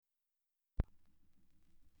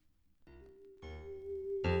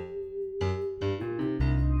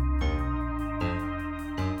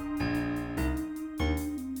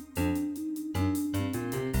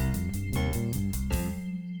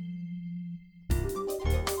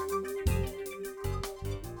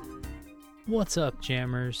What's up,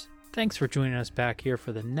 jammers? Thanks for joining us back here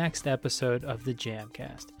for the next episode of the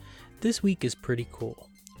Jamcast. This week is pretty cool.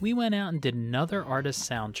 We went out and did another artist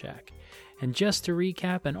soundcheck. And just to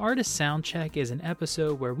recap, an artist soundcheck is an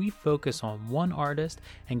episode where we focus on one artist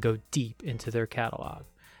and go deep into their catalog.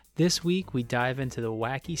 This week, we dive into the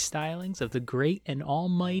wacky stylings of the great and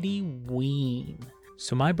almighty Ween.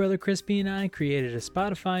 So my brother Crispy and I created a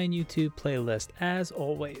Spotify and YouTube playlist as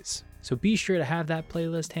always. So be sure to have that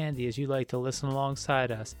playlist handy as you like to listen alongside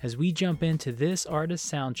us as we jump into this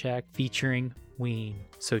artist soundcheck featuring Ween.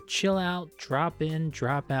 So chill out, drop in,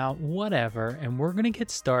 drop out, whatever, and we're going to get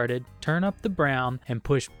started, turn up the brown, and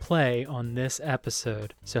push play on this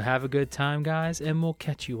episode. So have a good time, guys, and we'll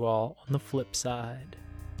catch you all on the flip side.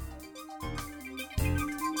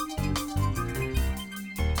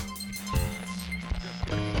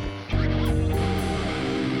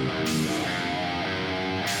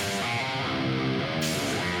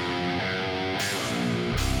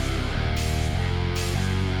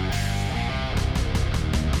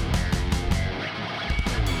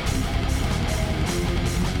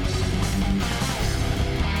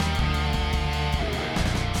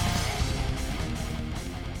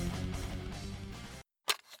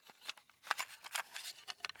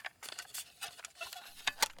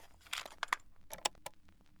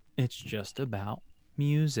 It's just about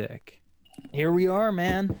music. Here we are,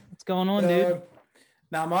 man. What's going on, dude?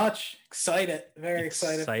 Not much. Excited. Very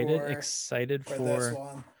excited for this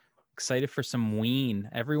one. Excited for some Ween.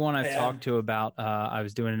 Everyone I've talked to about, I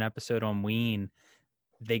was doing an episode on Ween.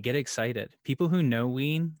 They get excited. People who know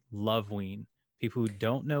Ween love Ween. People who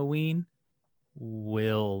don't know Ween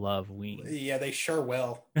will love Ween. Yeah, they sure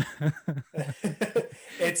will.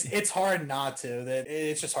 It's hard not to.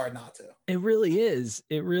 It's just hard not to. It really is.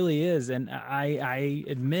 It really is. And I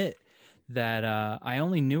admit that I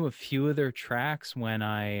only knew a few of their tracks when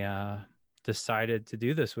I decided to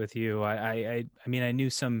do this with you. I mean, I knew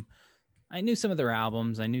some of their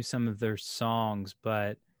albums. I knew some of their songs,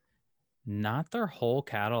 but not their whole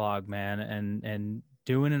catalog, man. And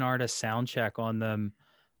doing an artist sound check on them,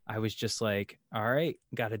 I was just like, all right,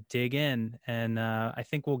 got to dig in. And I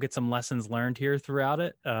think we'll get some lessons learned here throughout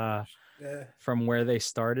it from where they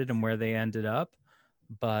started and where they ended up.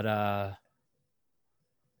 But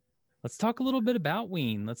let's talk a little bit about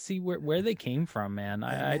Ween. Let's see where they came from, man.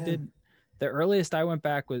 I did. The earliest I went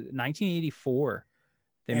back was 1984.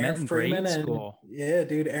 They met in grade school. Yeah,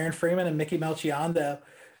 dude. Aaron Freeman and Mickey Melchiondo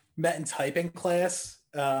met in typing class.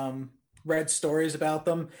 Read stories about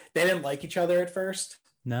them. They didn't like each other at first.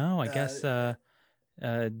 No, I guess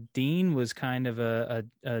Dean was kind of a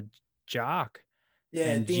jock.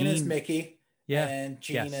 Yeah, and Dean is Mickey. Yeah, and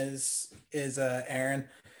Gene is Aaron.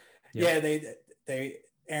 Yep. Yeah, they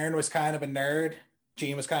Aaron was kind of a nerd.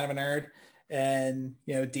 Gene was kind of a nerd, and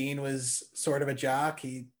Dean was sort of a jock.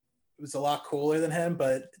 He was a lot cooler than him,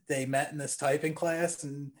 but they met in this typing class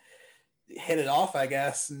and hit it off, I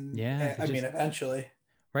guess. And I mean, eventually.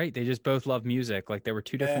 Right, they just both love music. Like they were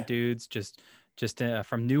two different dudes, just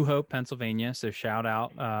from New Hope, Pennsylvania. So shout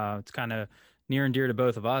out. It's kind of near and dear to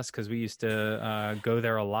both of us because we used to go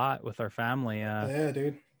there a lot with our family. Yeah,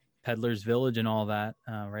 dude. Peddler's Village and all that.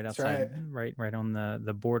 Right outside, right on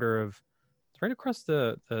the border of. It's right across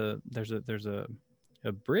there's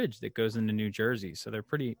a bridge that goes into New Jersey. So they're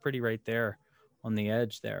pretty right there on the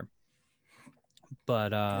edge there.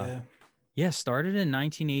 But started in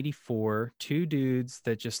 1984. Two dudes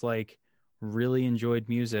that just like really enjoyed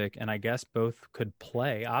music, and I guess both could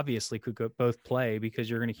play. Obviously could both play, because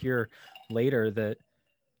you're going to hear later that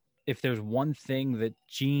if there's one thing that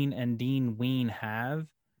Gene and Dean Ween have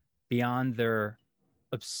beyond their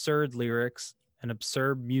absurd lyrics and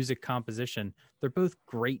absurd music composition, they're both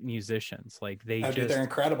great musicians. Like they're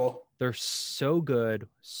incredible. They're so good,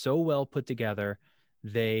 so well put together.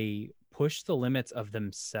 They push the limits of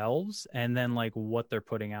themselves and then like what they're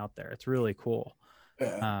putting out there. It's really cool.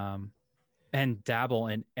 And dabble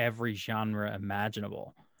in every genre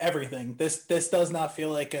imaginable. Everything. This does not feel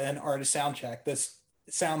like an artist sound check. This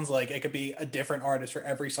sounds like it could be a different artist for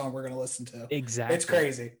every song we're going to listen to. Exactly. It's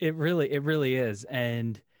crazy. It really is.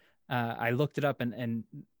 And I looked it up and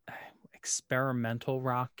experimental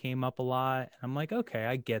rock came up a lot. I'm like, okay,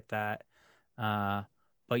 I get that.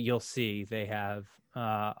 But you'll see they have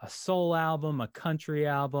a soul album, a country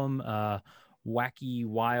album, wacky,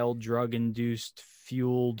 wild, drug-induced,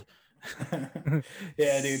 fueled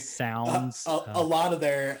yeah, dude. Sounds. A lot of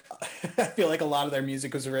their, I feel like a lot of their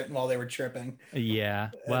music was written while they were tripping. Yeah.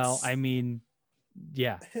 Well, I mean,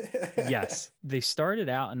 yeah. Yes. They started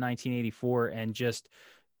out in 1984 and just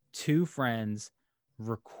two friends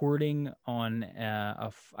recording on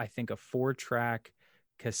I think a 4-track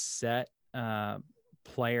cassette uh,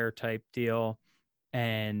 player type deal,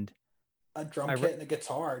 and A drum I re- kit and a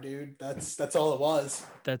guitar, dude. That's all it was.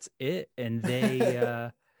 that's it. And they,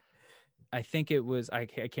 I think it was, I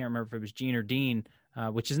can't remember if it was Gene or Dean,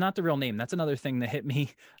 which is not the real name. That's another thing that hit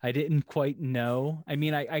me. I didn't quite know. I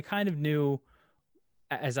mean, I kind of knew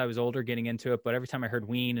as I was older getting into it, but every time I heard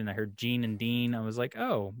Ween and I heard Gene and Dean, I was like,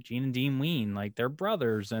 oh, Gene and Dean Ween, like they're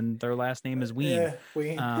brothers and their last name is Ween. Yeah,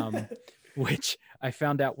 Ween. Um, which I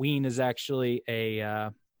found out Ween is actually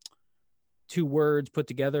a two words put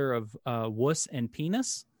together of wuss and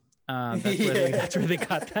penis. That's where they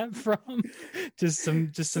got that from. Just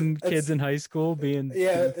some kids in high school being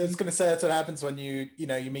Yeah, I goofy. was gonna say that's what happens when you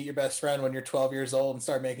meet your best friend when you're 12 years old and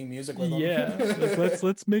start making music with them. Yeah, like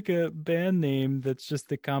let's make a band name that's just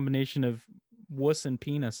the combination of wuss and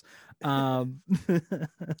penis. Um,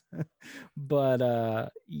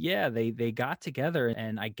 but yeah, they got together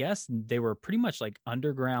and I guess they were pretty much like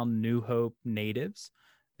underground New Hope natives.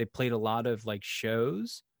 They played a lot of like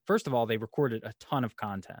shows. First of all, they recorded a ton of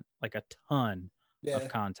content, like a ton of Yeah,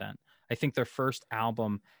 content. I think their first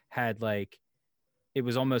album had like it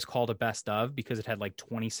was almost called a best of because it had like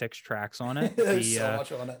 26 tracks on it. there's The so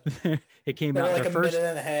much on it. it came They were out like their a minute first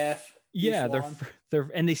and a half each yeah, one. they're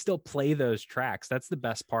and they still play those tracks. That's the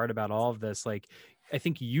best part about all of this. Like I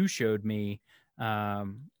think you showed me I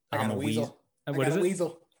I'm got a a weasel. weasel. I What got is a it?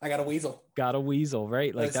 weasel. I got a weasel. Got a weasel,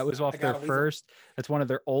 right? Like that was I off their got a weasel. first that's one of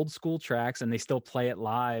their old school tracks and they still play it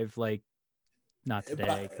live like not today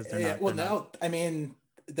But because well, they're not no, I mean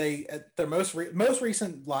they their most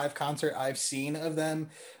recent live concert I've seen of them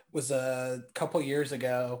was a couple years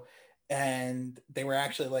ago, and they were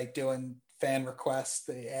actually like doing fan requests.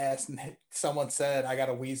 They asked, and someone said, "I got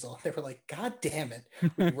a weasel." They were like, "God damn it!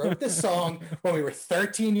 We wrote this song when we were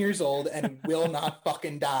 13 years old and will not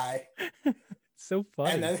fucking die." so And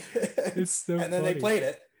funny. then It's so and then they funny. played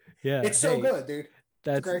it. Yeah. It's so Hey, good, dude. It's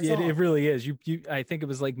a that's great it. It song. really is. You. I think it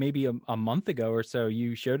was like maybe a month ago or so.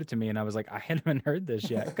 You showed it to me, and I was like, I haven't heard this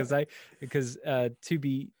yet because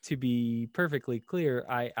to be perfectly clear,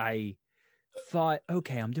 I thought,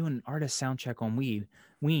 okay, I'm doing an artist sound check on Weed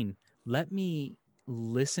Ween. Let me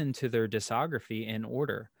listen to their discography in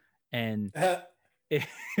order, and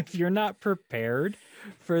if you're not prepared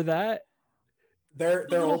for that, it's a Their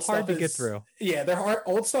little old hard stuff to get is through. yeah, their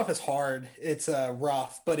old stuff is hard. It's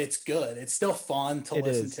rough, but it's good. It's still fun to It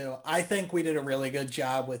listen is to. I think we did a really good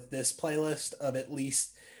job with this playlist of at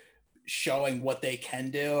least showing what they can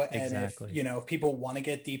do. And if exactly. if people want to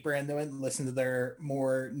get deeper into it and listen to their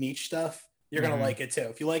more niche stuff, you're gonna Hmm. like it too.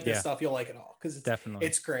 If you like this Yeah, stuff, you'll like it all because definitely.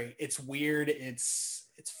 it's great. It's weird. It's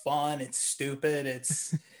fun. It's stupid.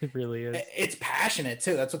 It really is. It's passionate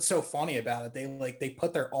too. That's what's so funny about it. They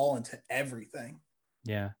put their all into everything.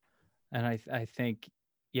 Yeah. And I think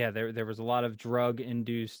yeah there was a lot of drug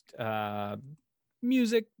induced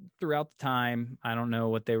music throughout the time. I don't know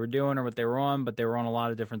what they were doing or what they were on, but they were on a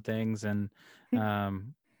lot of different things, and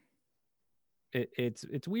um,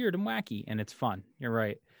 it's weird and wacky and it's fun. You're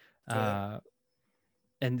right. Yeah. Uh,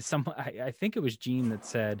 and I think it was Gene that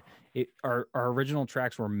said our original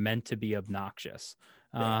tracks were meant to be obnoxious.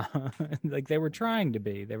 Yeah. Uh, like they were trying to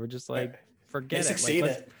be. They were just like, They forget it. Like let's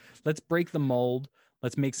succeeded. let's break the mold.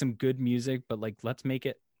 Let's make some good music, but like let's make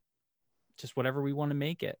it just whatever we want to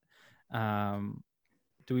make it. Um,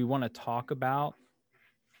 do we want to talk about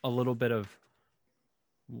a little bit of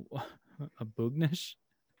a boognish?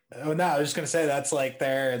 Oh no, I was just gonna say that's like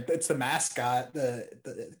it's the mascot,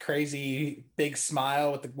 the crazy big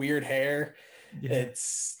smile with the weird hair. Yeah.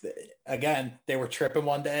 It's again, they were tripping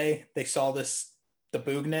one day. They saw the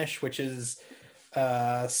Boognish, which is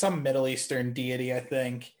some Middle Eastern deity, I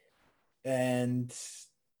think, and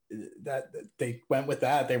that they went with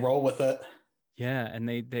that. They roll with it. Yeah, and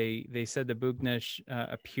they said the Boognish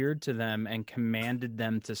appeared to them and commanded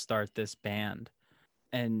them to start this band.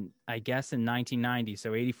 And I guess in 1990,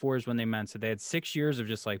 so 84 is when they met. So they had 6 years of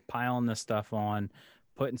just like piling this stuff on,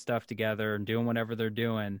 putting stuff together and doing whatever they're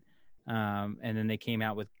doing. And then they came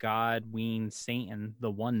out with God, Ween, Satan,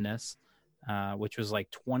 the Oneness, which was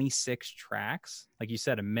like 26 tracks. Like you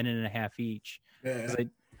said, a minute and a half each. Yeah. Because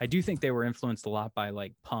I do think they were influenced a lot by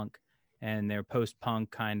like punk and their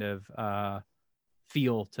post-punk kind of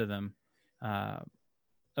feel to them, uh,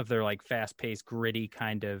 of their like fast-paced, gritty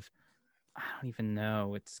kind of I don't even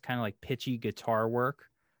know. It's kind of like pitchy guitar work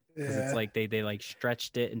because it's Yeah. like they like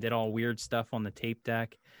stretched it and did all weird stuff on the tape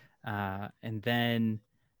deck. And then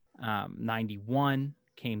 91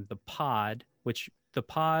 came the Pod, which the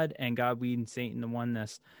Pod and God, Weed, and Satan, the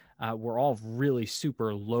Oneness were all really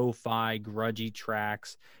super lo-fi, grudgy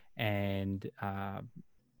tracks. And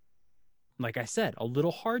like I said, a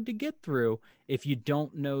little hard to get through if you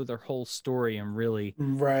don't know their whole story and really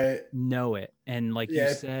Right. know it. And like you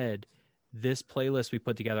Yeah. said, this playlist we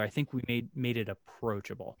put together, I think we made it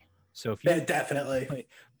approachable. So if you Definitely.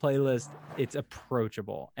 playlist, it's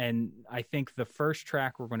approachable. And I think the first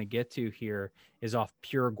track we're going to get to here is off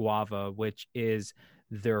Pure Guava, which is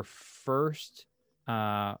their first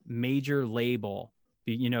major label.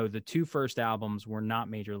 The two first albums were not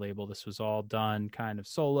major label. This was all done kind of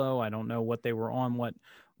solo. I don't know what they were on, what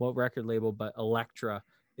record label, but Elektra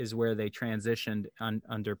is where they transitioned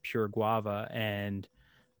under Pure Guava. And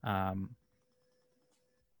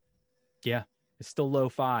yeah, it's still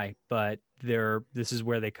lo-fi, but this is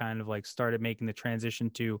where they kind of like started making the transition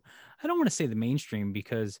to, I don't want to say the mainstream,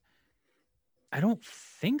 because I don't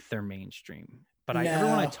think they're mainstream. But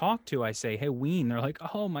everyone I No. talk to, I say, hey, Ween. They're like,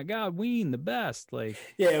 oh my God, Ween, the best. Like,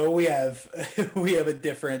 Yeah, well, we have we have a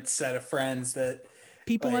different set of friends that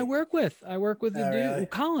people I like. work with. I work with the Oh, dude, really? well,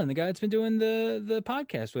 Colin, the guy that's been doing the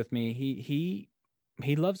podcast with me.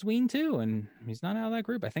 He loves Ween too, and he's not out of that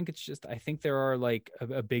group. I think there are like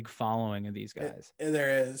a big following of these guys.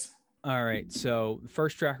 There is. All right, so the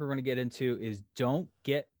first track we're going to get into is Don't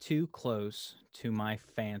Get Too Close to My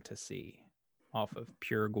Fantasy off of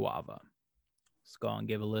Pure Guava. Let's go and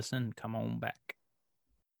give a listen. Come on back.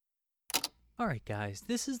 All right, guys,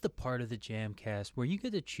 this is the part of the Jamcast where you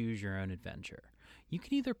get to choose your own adventure. You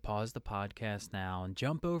can either pause the podcast now and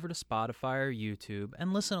jump over to Spotify or YouTube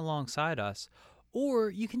and listen alongside us, or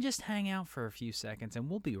you can just hang out for a few seconds and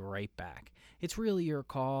we'll be right back. It's really your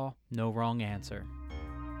call, no wrong answer.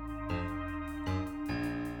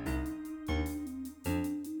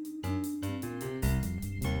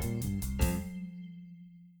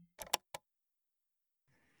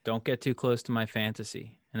 Don't Get Too Close to My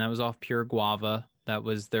Fantasy. And that was off Pure Guava. That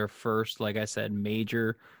was their first, like I said,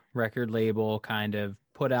 major record label kind of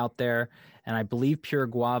put out there. And I believe Pure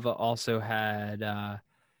Guava also had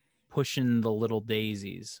Pushin' the Little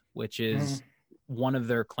Daisies, which is one of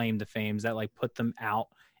their claim to fames that like put them out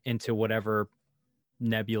into whatever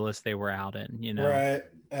nebulous they were out in, Right.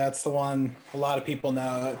 That's the one a lot of people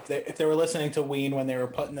know. If they were listening to Ween when they were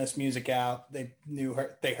putting this music out, they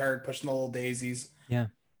heard Pushing the Little Daisies. Yeah.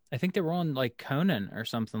 I think they were on like Conan or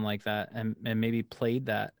something like that, and maybe played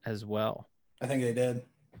that as well. I think they did.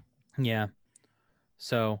 Yeah.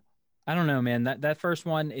 So I don't know, man. That first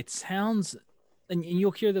one, it sounds, and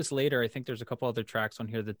you'll hear this later. I think there's a couple other tracks on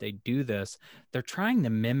here that they do this. They're trying to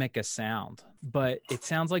mimic a sound, but it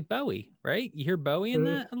sounds like Bowie, right? You hear Bowie in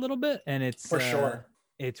that a little bit, and it's For sure.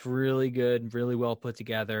 It's really good, really well put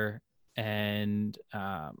together. And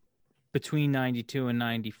between 92 and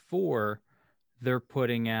 94, they're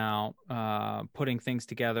putting things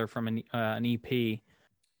together from an EP,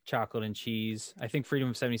 Chocolate and Cheese. I think Freedom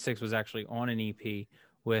of 76 was actually on an EP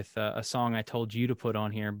with a song I told you to put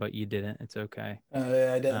on here, but you didn't. It's okay.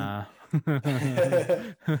 Yeah, I didn't.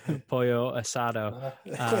 Pollo Asado,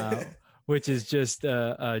 which is just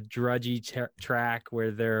a drudgy track where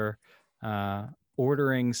they're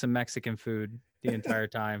ordering some Mexican food the entire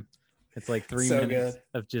time. It's like 3 minutes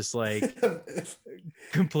of just like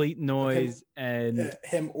complete noise and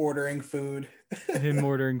him ordering food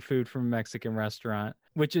from a Mexican restaurant,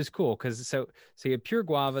 which is cool because so you have Pure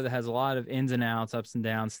Guava that has a lot of ins and outs, ups and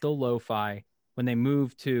downs, still lo-fi. When they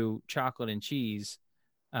moved to Chocolate and Cheese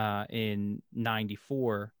in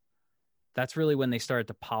 94, that's really when they started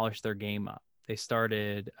to polish their game up. They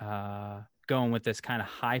started going with this kind of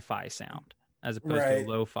hi-fi sound as opposed to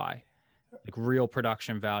lo-fi, like real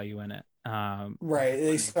production value in it.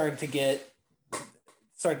 They started to get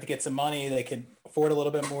some money. They could afford a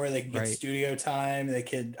little bit more. They could get studio time. They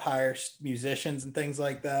could hire musicians and things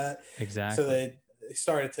like that. Exactly. So they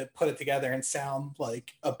started to put it together and sound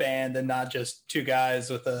like a band and not just two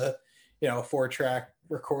guys with a 4-track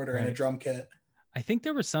recorder and a drum kit. I think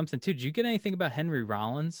there was something too. Did you get anything about Henry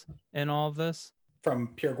Rollins in all of this? From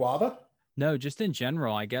Pure Guava? No, just in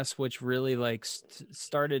general, I guess, which really like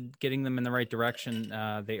started getting them in the right direction.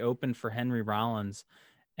 They opened for Henry Rollins,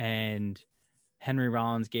 and Henry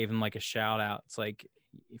Rollins gave him like a shout out. It's like,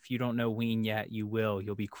 if you don't know Ween yet, you will.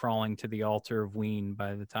 You'll be crawling to the altar of Ween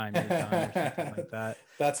by the time you're done, or something like that.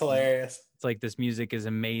 That's hilarious. It's like, this music is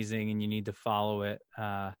amazing, and you need to follow it.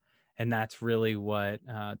 And that's really what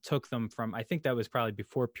took them from. I think that was probably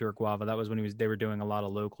before Pure Guava. That was when they were doing a lot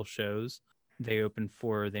of local shows. They opened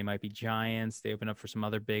for They Might Be Giants. They opened up for some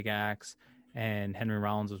other big acts, and Henry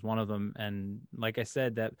Rollins was one of them. And like I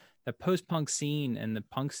said, that post-punk scene and the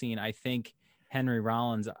punk scene, I think Henry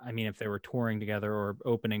Rollins, I mean, if they were touring together or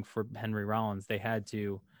opening for Henry Rollins, they had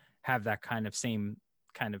to have that kind of same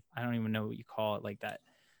kind of, I don't even know what you call it, like that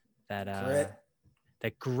grit.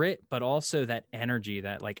 that grit, but also that energy,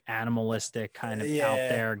 that like animalistic kind of out Yeah.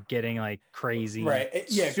 there getting like crazy, Right.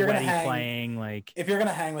 Yeah. sweaty playing. Like if you're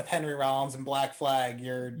gonna hang with Henry Rollins and Black Flag,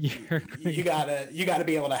 you're you gotta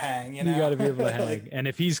be able to hang. You you got know, to be able to hang. like And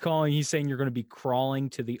if he's saying you're going to be crawling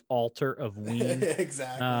to the altar of Ween,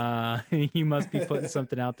 exactly. you must be putting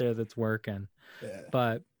something out there that's working. Yeah.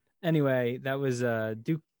 But anyway, that was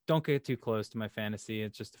don't get too close to my fantasy.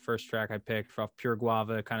 It's just the first track I picked off Pure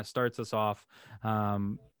Guava. It kind of starts us off.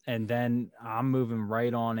 And then I'm moving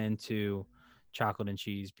right on into Chocolate and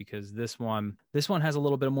Cheese, because this one has a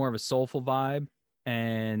little bit more of a soulful vibe.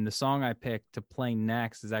 And the song I picked to play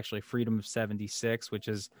next is actually Freedom of 76, which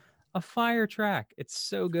is a fire track. It's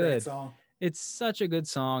so good. Great song. It's such a good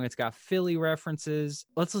song. It's got Philly references.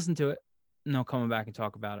 Let's listen to it, and I'll come back and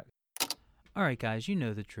talk about it. All right, guys, you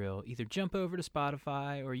know the drill. Either jump over to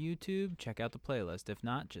Spotify or YouTube, check out the playlist. If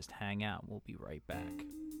not, just hang out. We'll be right back.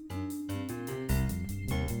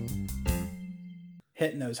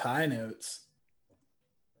 Hitting those high notes.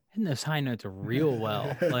 Hitting those high notes real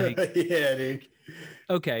well. Like, yeah, dude.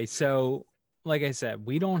 Okay, so like I said,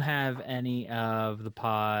 we don't have any of the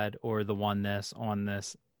pod or the oneness on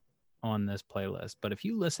this playlist. But if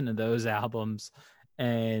you listen to those albums,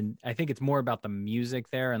 and I think it's more about the music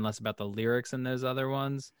there and less about the lyrics in those other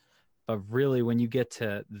ones. But really, when you get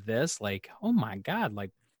to this, like, oh my God, like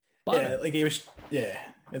butter. Yeah, like it was, yeah,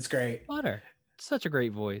 it's great. Butter. Such a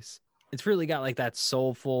great voice. It's really got like that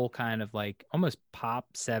soulful kind of like almost pop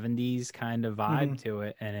 70s kind of vibe to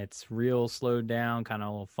it. And it's real slowed down, kind of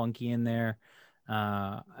a little funky in there.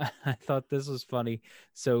 I thought this was funny.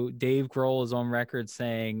 So Dave Grohl is on record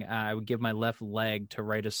saying, I would give my left leg to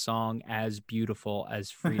write a song as beautiful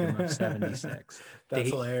as Freedom of 76. That's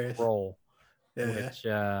Dave hilarious. Grohl. Yeah. Which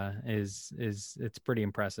is it's pretty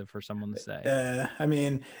impressive for someone to say. I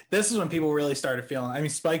mean, this is when people really started feeling. I mean,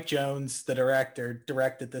 Spike Jonze, the director,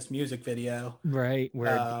 directed this music video, right?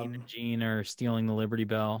 Where Dean and Gene are stealing the Liberty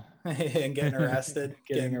Bell and getting arrested,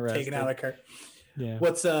 getting arrested, taken out of car. Yeah.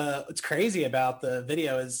 What's crazy about the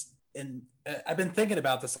video is, and I've been thinking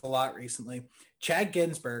about this a lot recently. Chad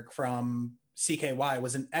Ginsburg from CKY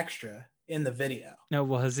was an extra in the video. No,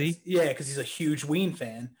 was he? Yeah, because he's a huge Ween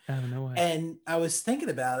fan. Oh, no way. And I was thinking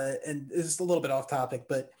about it, and this is a little bit off topic,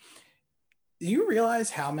 but do you realize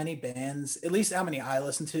how many bands, at least how many I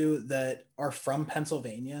listen to, that are from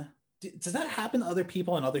Pennsylvania? Does that happen to other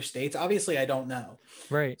people in other states? Obviously, I don't know.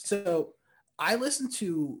 Right. So I listen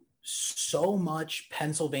to so much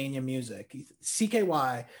Pennsylvania music.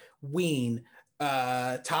 CKY, Ween,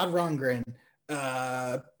 Todd Rundgren,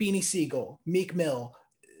 Beanie Siegel, Meek Mill,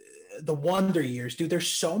 the Wonder Years, dude. There's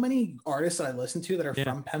so many artists that I listen to that are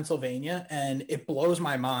from Pennsylvania, and it blows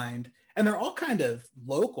my mind. And they're all kind of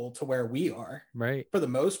local to where we are, right? For the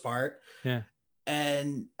most part. Yeah.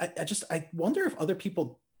 And I wonder if other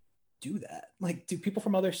people do that. Like, do people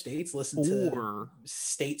from other states listen to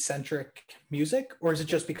state-centric music, or is it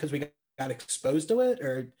just because we got exposed to it,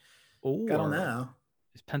 or I don't know.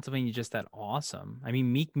 Is Pennsylvania just that awesome? I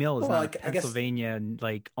mean, Meek Mill is not like, Pennsylvania,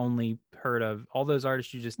 like only heard of. All those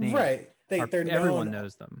artists you just named, right? Everyone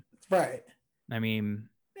knows them, right? I mean,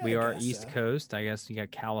 we are East Coast. I guess you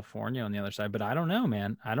got California on the other side, but I don't know,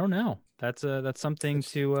 man. I don't know. That's something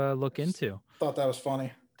to look into. Thought that was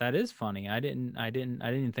funny. That is funny. I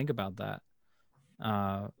didn't think about that.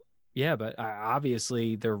 Yeah, but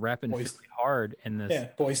obviously they're repping really hard in this. Yeah,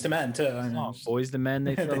 Boys to Men too. Boys to Men.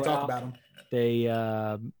 They talk about them.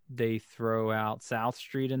 They throw out South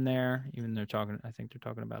Street in there. Even I think they're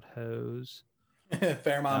talking about Hose.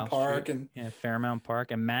 Fairmount Park Street. Fairmount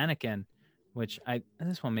Park and Mannequin, which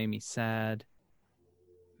this one made me sad.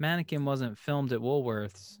 Mannequin wasn't filmed at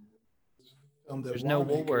Woolworth's. There's no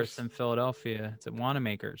Woolworths in Philadelphia. It's at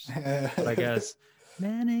Wanamaker's. But I guess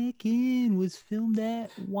Mannequin was filmed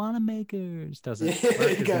at Wanamaker's. Doesn't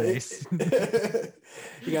work you got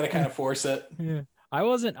to kind of force it. Yeah.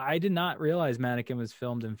 I did not realize Mannequin was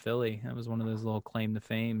filmed in Philly. That was one of those little claim to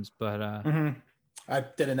fames, but I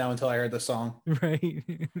didn't know until I heard the song. Right.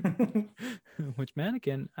 Which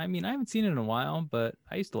Mannequin, I mean, I haven't seen it in a while, but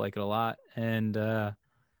I used to like it a lot, and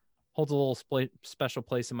holds a little special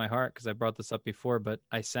place in my heart because I brought this up before, but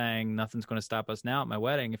I sang Nothing's Gonna Stop Us Now at my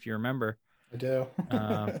wedding, if you remember. I do.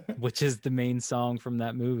 Which is the main song from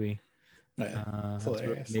that movie. Yeah,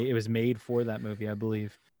 it was made for that movie, I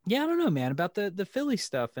believe. Yeah, I don't know, man, about the Philly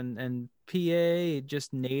stuff and PA,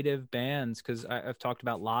 just native bands, because I've talked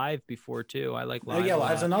about Live before too. I like Live. Oh yeah,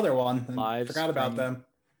 Live's another one. Live. Forgot about them.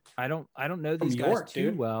 I don't know these guys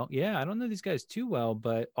too well. Yeah, I don't know these guys too well,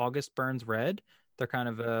 but August Burns Red, they're kind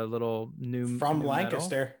of a little new from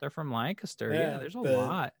Lancaster. Metal. They're from Lancaster. Yeah, there's a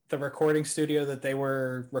lot. The recording studio that they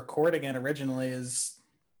were recording in originally is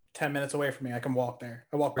 10 minutes away from me. I can walk there.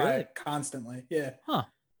 I walk by Really? it constantly. Yeah. Huh.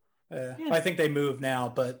 Yeah. Yeah. I think they moved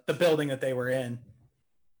now, but the building that they were in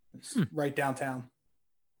is right downtown.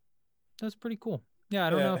 That's pretty cool. Yeah, I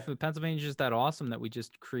don't know Yeah. if Pennsylvania's just that awesome that we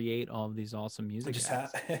just create all of these awesome music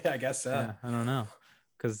acts. I guess so. Yeah, I don't know.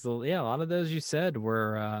 Because, yeah, a lot of those you said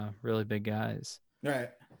were really big guys. Right.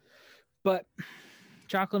 But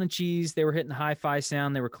Chocolate and Cheese, they were hitting the hi-fi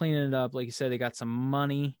sound. They were cleaning it up. Like you said, they got some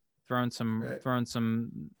money, throwing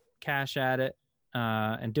some cash at it,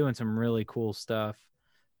 and doing some really cool stuff.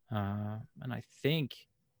 And I think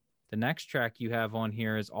the next track you have on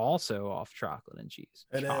here is also off Chocolate and Cheese.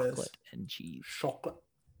 Chocolate and Cheese. Chocolate.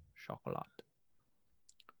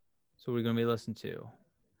 So we're going to be listening to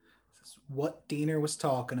This is what Diener was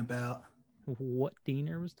talking about. What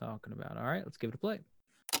Diener was talking about. All right, let's give it a play.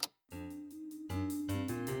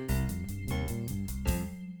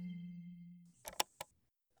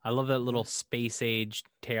 I love that little space age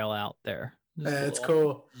tail out there. It's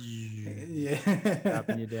cool. Yeah.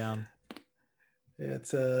 Dropping you down.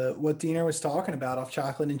 It's what Diener was talking about off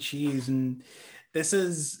Chocolate and Cheese. And this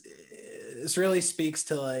really speaks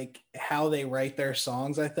to like how they write their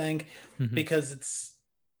songs, I think, because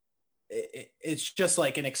it's just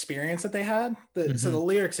like an experience that they had. So the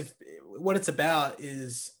lyrics, what it's about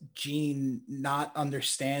is Gene not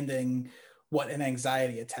understanding what an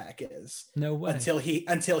anxiety attack is. No way. Until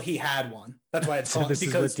he had one. That's why it's so called. This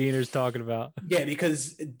is what Diener's talking about. Yeah,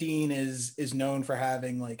 because Dean is known for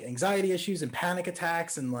having like anxiety issues and panic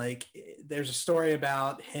attacks, and like there's a story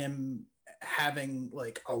about him having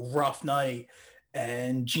like a rough night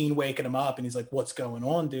and Gene waking him up and he's like, "What's going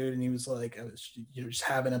on, dude?" And he was like, "I was just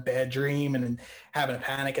having a bad dream and having a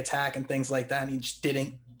panic attack and things like that." And he just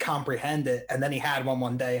didn't comprehend it. And then he had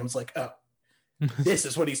one day and was like, "Oh, this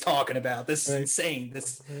is what he's talking about. This is insane.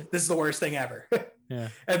 This is the worst thing ever." Yeah.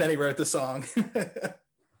 And then he wrote the song.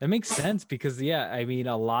 That makes sense because, yeah, I mean,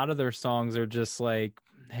 a lot of their songs are just like,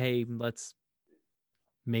 hey, let's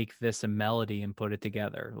make this a melody and put it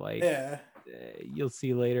together. Like, you'll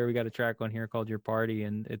see later, we got a track on here called Your Party,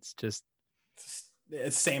 and it's just... It's the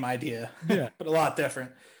same idea. Yeah. But a lot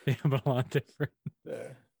different. Yeah, but a lot different. Yeah.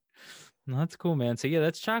 No, that's cool, man. So, yeah,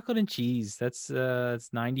 that's Chocolate and Cheese. That's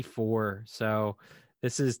 94. So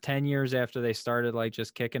this is 10 years after they started, like,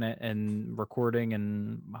 just kicking it and recording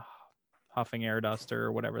and huffing air duster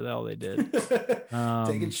or whatever the hell they did.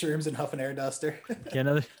 Taking shrooms and huffing air duster.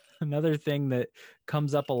 Yeah, another thing that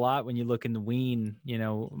comes up a lot when you look in the Ween, you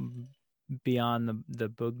know, beyond the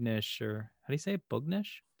Boognish, or how do you say it?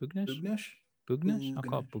 Boognish? I'll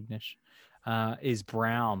call it Boognish. Is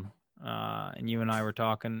Brown. And you and I were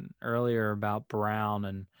talking earlier about Brown,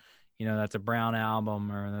 and you know, that's a Brown album,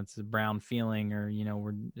 or that's a Brown feeling, or you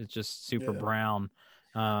know, it's just super Brown.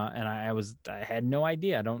 And I had no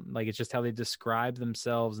idea. I don't like, it's just how they describe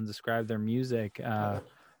themselves and describe their music.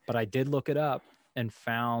 But I did look it up and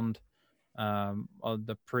found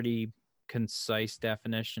the pretty concise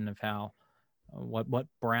definition of how what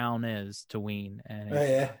Brown is to Ween.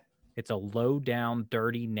 And it's a low down,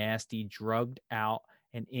 dirty, nasty, drugged out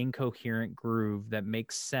and incoherent groove that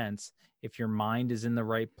makes sense if your mind is in the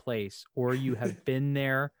right place, or you have been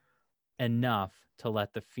there enough to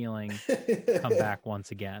let the feeling come back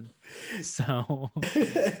once again. So,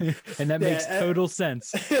 and that makes total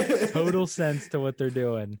sense to what they're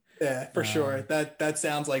doing. Yeah, for sure. That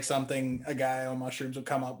sounds like something a guy on mushrooms would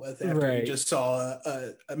come up with after he just saw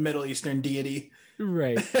a Middle Eastern deity.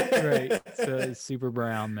 Right. So it's super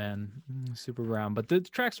brown, man. Super brown. But the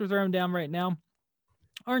tracks we're throwing down right now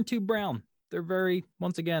aren't too brown. They're very,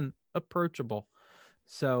 once again, approachable.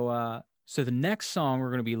 So the next song we're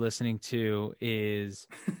going to be listening to is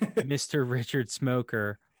Mr. Richard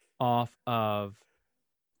Smoker off of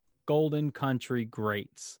Golden Country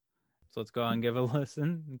Greats. So let's go ahead and give it a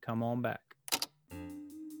listen and come on back.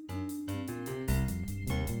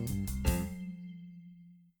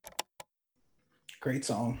 Great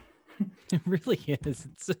song. It really is.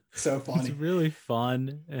 It's so funny. It's really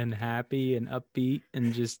fun and happy and upbeat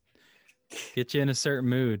and just get you in a certain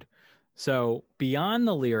mood. So beyond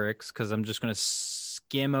the lyrics, because I'm just going to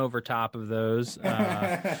skim over top of those,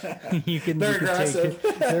 you can aggressive.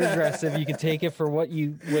 Take it. They're aggressive. You can take it for what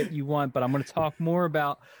you want, but I'm going to talk more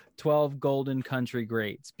about 12 Golden Country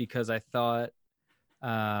Greats because I thought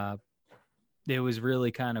it was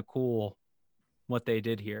really kind of cool what they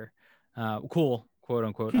did here. Cool, quote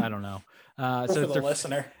unquote. I don't know. So for the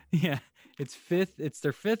listener, yeah, it's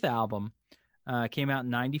their fifth album. Came out in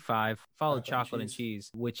 95, followed Chocolate and Cheese,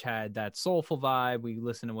 which had that soulful vibe. We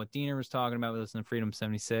listened to what Diener was talking about. We listened to Freedom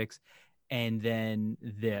 76. And then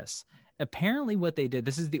this. Apparently what they did,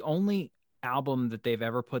 this is the only album that they've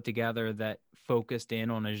ever put together that focused in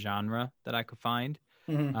on a genre that I could find.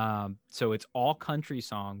 So it's all country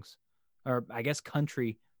songs, or I guess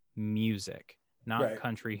country music, not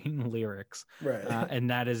country lyrics. Right. And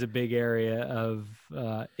that is a big area of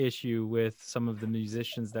issue with some of the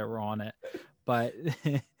musicians that were on it. But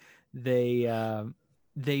they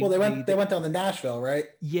went down to Nashville, right?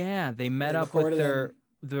 Yeah, they met up with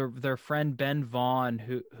their friend Ben Vaughn,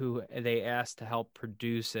 who they asked to help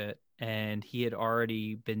produce it, and he had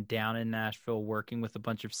already been down in Nashville working with a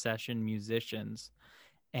bunch of session musicians.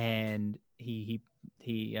 And Gene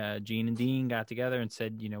and Dean got together and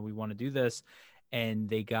said, we want to do this. And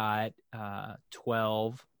they got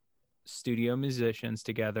 12 studio musicians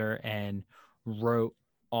together and wrote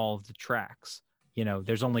all of the tracks.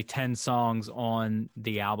 There's only 10 songs on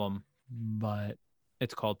the album, but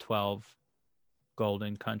it's called 12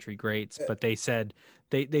 Golden Country Greats. But they said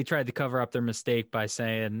they tried to cover up their mistake by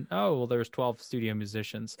saying, oh, well, there's 12 studio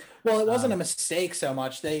musicians. Well, it wasn't a mistake so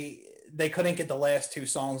much. They couldn't get the last 2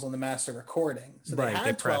 songs on the master recording. So they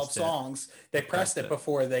had 12 songs. They pressed it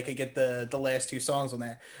before they could get the last 2 songs on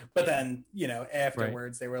there. But then,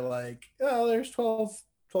 afterwards they were like, oh, there's 12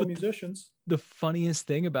 musicians. The funniest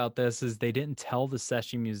thing about this is they didn't tell the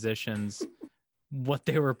session musicians what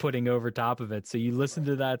they were putting over top of it. So you listen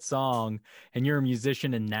to that song and you're a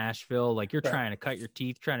musician in Nashville, like you're trying to cut your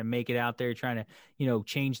teeth, trying to make it out there, trying to,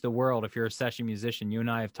 change the world. If you're a session musician, you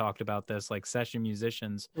and I have talked about this, like session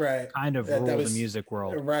musicians kind of rule the music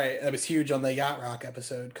world. Right. That was huge on the Yacht Rock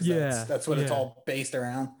episode. Cause that's what it's all based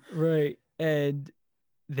around. Right. And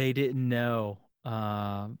they didn't know.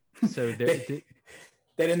 So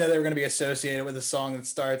they didn't know they were going to be associated with a song that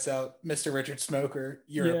starts out, Mr. Richard Smoker,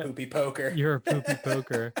 you're a poopy poker. You're a poopy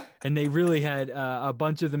poker. And they really had a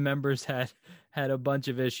bunch of the members had a bunch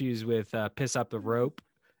of issues with Piss Up the Rope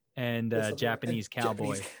and Japanese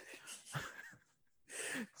Cowboy.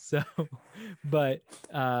 So, but,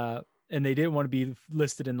 and they didn't want to be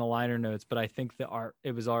listed in the liner notes, but I think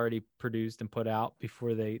it was already produced and put out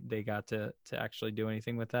before they got to actually do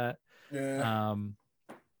anything with that.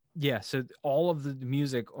 Yeah. So all of the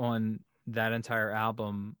music on that entire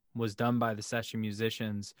album was done by the session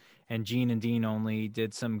musicians, and Gene and Dean only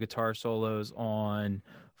did some guitar solos on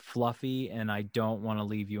Fluffy and I Don't Want to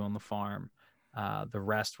Leave You on the Farm. The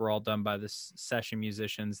rest were all done by the session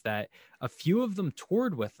musicians, that a few of them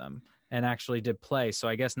toured with them and actually did play. So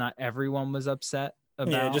I guess not everyone was upset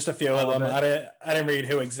about. Yeah, just a few of them. I didn't read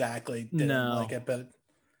who exactly didn't like it, but.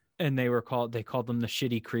 And they called them the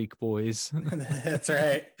Shitty Creek Boys. That's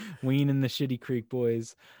right. Ween and the Shitty Creek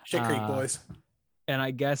Boys. Shit Creek Boys. And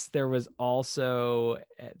I guess there was also,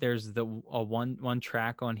 there's one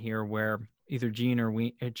track on here where either Gene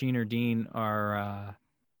or Dean are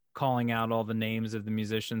calling out all the names of the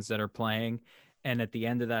musicians that are playing. And at the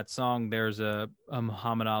end of that song, there's a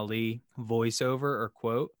Muhammad Ali voiceover or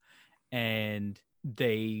quote. And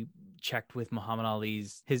they checked with Muhammad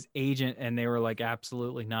Ali's his agent, and they were like,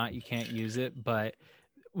 absolutely not, you can't use it. But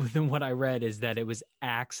within what I read is that it was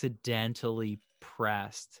accidentally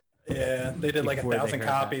pressed. Yeah, they did like 1,000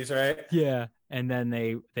 copies, right? Yeah, and then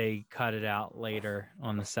they cut it out later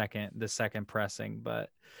on the second pressing. But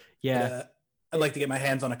yeah, I'd like to get my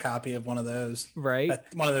hands on a copy of one of those. Right,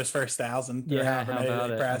 one of those first 1,000. Yeah, how about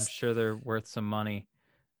it? I'm sure they're worth some money.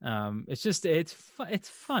 It's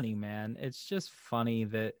funny, man. It's just funny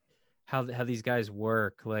that how these guys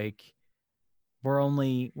work. Like we're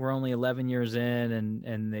only 11 years in,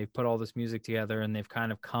 and they've put all this music together, and they've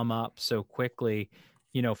kind of come up so quickly,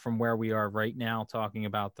 from where we are right now, talking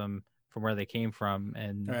about them from where they came from,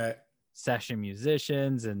 and session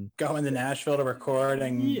musicians, and going to Nashville to record,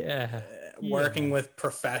 and working with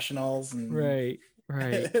professionals, and right,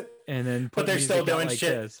 and then but they're still doing like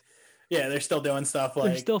shit. This. Yeah, they're still doing stuff like...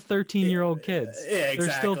 They're still 13-year-old kids. Yeah, exactly.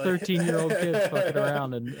 They're still 13-year-old kids fucking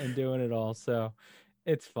around and doing it all. So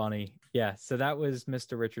it's funny. Yeah, so that was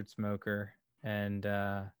Mr. Richard Smoker. And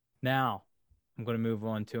now I'm going to move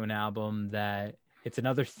on to an album that... It's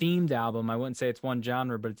another themed album. I wouldn't say it's one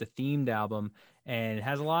genre, but it's a themed album. And it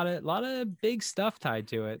has a lot of big stuff tied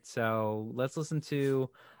to it. So let's listen to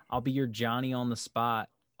I'll Be Your Johnny on the Spot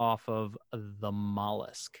off of The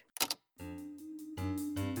Mollusk.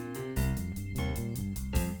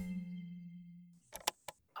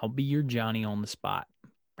 I'll Be Your Johnny on the Spot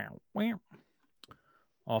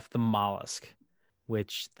off The Mollusk,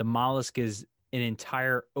 which The Mollusk is an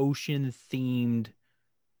entire ocean themed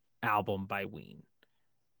album by Ween,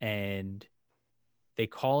 and they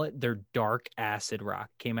call it their dark acid rock.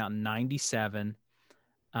 Came out in 97,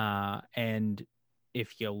 and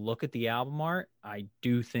if you look at the album art, I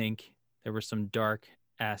do think there was some dark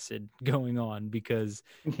acid going on, because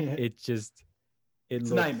it's a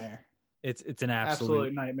nightmare. It's an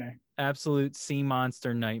absolute nightmare, absolute sea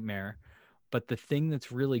monster nightmare. But the thing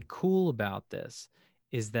that's really cool about this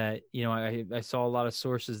is that, you know, I saw a lot of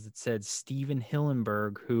sources that said Steven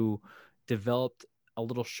Hillenburg, who developed a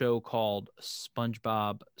little show called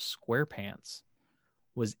SpongeBob SquarePants,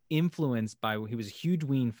 was influenced by, he was a huge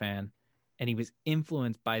Ween fan, and he was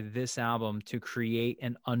influenced by this album to create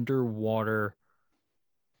an underwater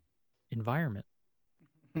environment,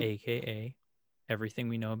 aka everything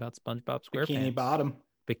we know about SpongeBob SquarePants.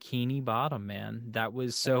 Bikini Bottom, man. That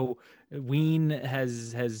was so. Ween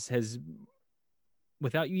has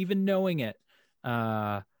without you even knowing it,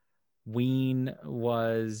 Ween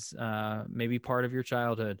was maybe part of your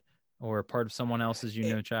childhood, or part of someone else's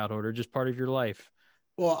childhood, or just part of your life.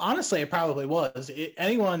 Well, honestly, it probably was.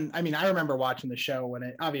 I remember watching the show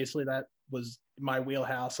when obviously that was my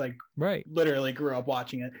wheelhouse. Like, literally grew up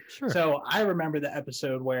watching it. Sure. So I remember the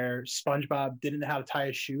episode where SpongeBob didn't know how to tie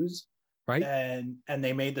his shoes. Right. And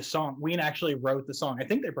they made the song. Ween actually wrote the song. I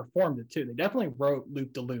think they performed it too. They definitely wrote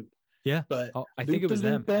Loop de Loop. Yeah. But I think it was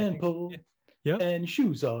them. And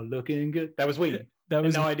shoes are looking good. That was Ween. That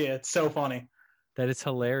was no idea. It's so funny. That is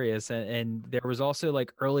hilarious. And there was also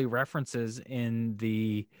like early references in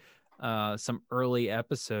the some early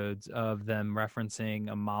episodes of them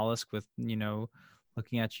referencing a mollusk with, you know,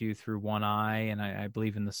 looking at you through one eye. And I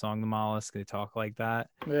believe in the song The Mollusk, they talk like that.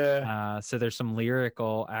 Yeah. So there's some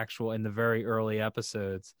lyrical actual in the very early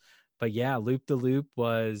episodes. But yeah, Loop de Loop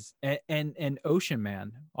was, and Ocean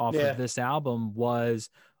Man off of this album was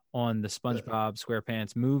on the SpongeBob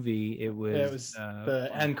SquarePants movie. It was the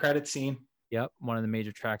end credit scene. Yep, one of the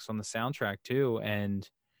major tracks on the soundtrack too, and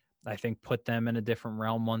I think put them in a different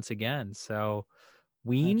realm once again. So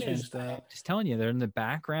Ween is just telling you, they're in the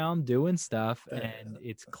background doing stuff, and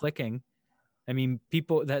it's clicking. I mean,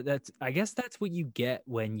 people that's I guess that's what you get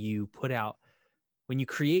when you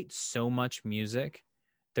create so much music.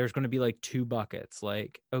 There's going to be like two buckets.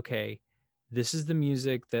 Like, okay, this is the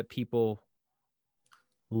music that people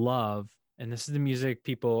love, and this is the music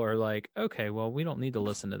people are like, okay, well, we don't need to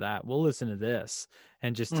listen to that. We'll listen to this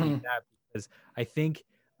and just take that, because I think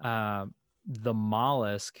the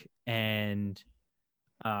Mollusk and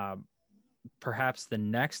perhaps the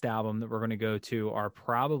next album that we're going to go to are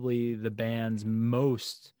probably the band's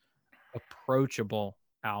most approachable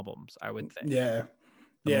albums, I would think. Yeah.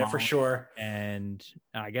 For sure. And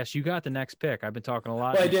I guess you got the next pick. I've been talking a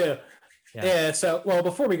lot. Well, I do. Yeah. So, well,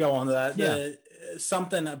 before we go on to that,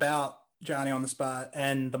 something about Johnny on the Spot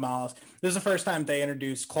and the Mollusk. This is the first time they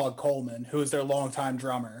introduced Claude Coleman, who was their longtime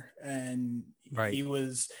drummer, and he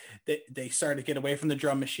was. They started to get away from the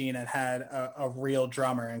drum machine and had a real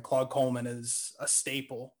drummer, and Claude Coleman is a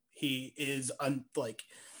staple. He is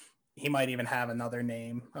he might even have another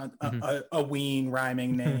name, a Ween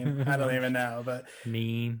rhyming name. I don't even know, but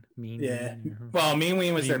Mean. Yeah. Well, Mean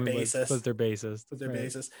Ween was their bassist. Was their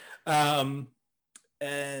bassist.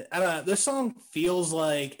 And I don't know, this song feels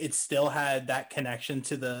like it still had that connection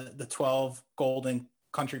to the 12 golden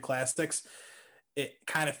country classics. It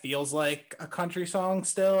kind of feels like a country song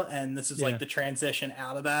still, and this is like the transition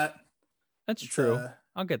out of that. That's true.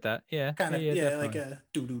 I'll get that. Yeah. Kind of like a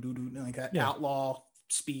do like that outlaw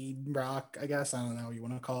speed rock, I guess. I don't know what you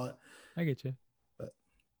want to call it. I get you. But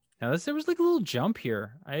now there was like a little jump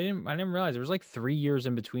here. I didn't realize there was like 3 years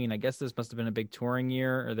in between. I guess this must have been a big touring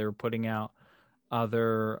year, or they were putting out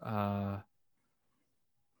other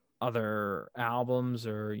albums,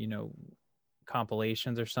 or, you know,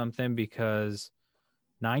 compilations or something, because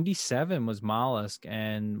 97 was Mollusk,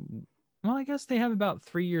 and well, I guess they have about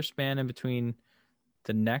 3 year span in between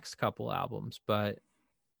the next couple albums. But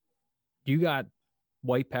you got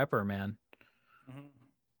White Pepper, man.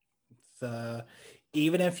 It's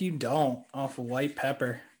Even If You Don't, off of White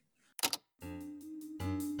Pepper.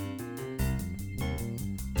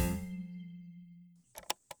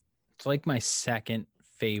 It's like my second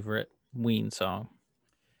favorite Ween song.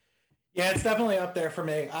 Yeah, it's definitely up there for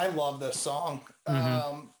me. I love this song.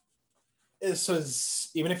 This was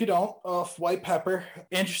Even If You Don't, off White Pepper.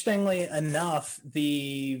 Interestingly enough,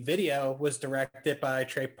 the video was directed by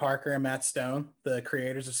Trey Parker and Matt Stone, the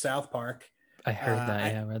creators of South Park. I heard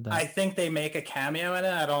that. I read that. I think they make a cameo in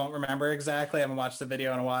it. I don't remember exactly. I haven't watched the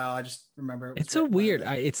video in a while. I just remember it's so weird.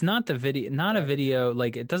 It's not the video, a video.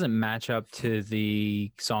 Like, it doesn't match up to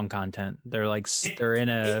the song content. They're like they're in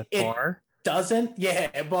a bar. It doesn't.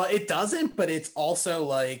 Yeah, well, it doesn't. But it's also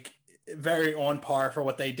like very on par for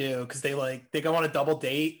what they do, because they go on a double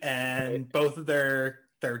date, and both of their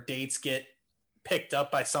dates get picked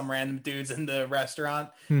up by some random dudes in the restaurant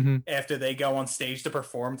after they go on stage to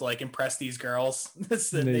perform to like impress these girls.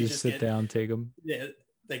 They just sit down, take them. Yeah,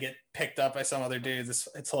 they get picked up by some other dudes.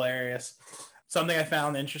 It's hilarious. Something I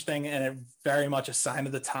found interesting, and it very much a sign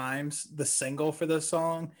of the times. The single for this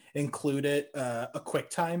song included a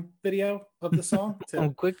QuickTime video of the song.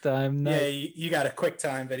 Oh, QuickTime! Nice. Yeah, you got a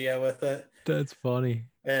QuickTime video with it. That's funny.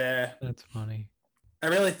 Yeah, that's funny. I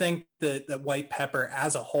really think that White Pepper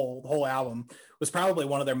as a whole, the whole album, was probably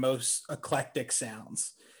one of their most eclectic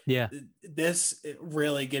sounds. Yeah. It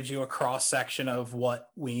really gives you a cross section of what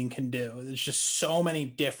Ween can do. There's just so many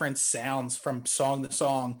different sounds from song to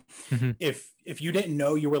song. If you didn't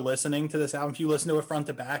know you were listening to this album, if you listen to it front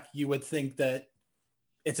to back, you would think that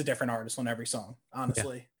it's a different artist on every song,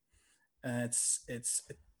 honestly. Yeah. And it's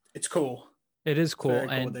cool. It is cool. It's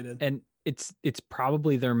very cool what they did. And it's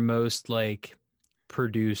probably their most like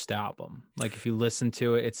produced album. Like if you listen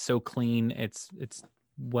to it, it's so clean, it's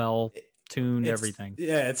well tuned, everything.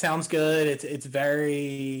 Yeah, it sounds good. It's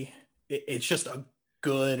just a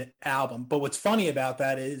good album. But what's funny about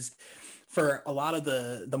that is for a lot of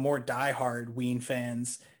the more diehard Ween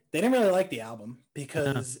fans, they didn't really like the album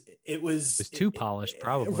because it was too polished,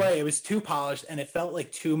 probably. Right, it was too polished, and it felt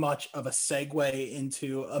like too much of a segue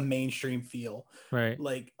into a mainstream feel. Right,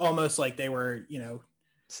 like almost like they were,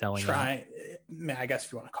 selling. I guess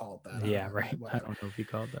if you want to call it that. Yeah, right. I don't know if you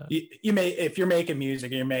call it that. You may, if you're making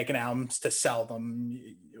music, you're making albums to sell them,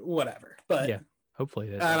 whatever. But yeah, hopefully.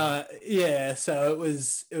 Yeah. So it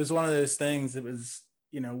was one of those things. It was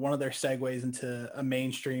one of their segues into a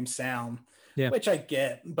mainstream sound, which I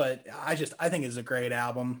get, but I think it's a great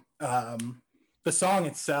album. The song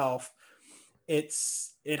itself, it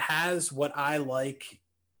has what I like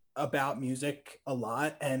about music a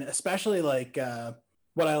lot, and especially like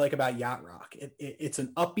what I like about Yacht Rock. It's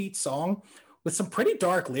an upbeat song with some pretty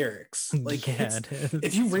dark lyrics. Like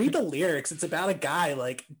if you read the lyrics, it's about a guy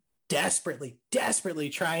like desperately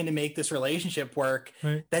trying to make this relationship work.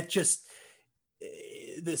 Right. That just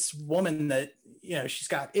this woman that she's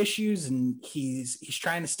got issues, and he's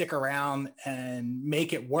trying to stick around and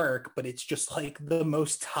make it work, but it's just like the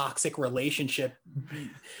most toxic relationship.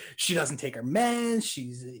 She doesn't take her meds.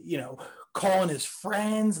 She's calling his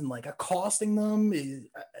friends and like accosting them,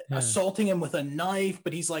 assaulting him with a knife,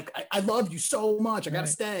 but he's like, I love you so much, I gotta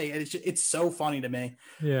stay. And it's so funny to me.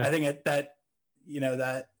 I think that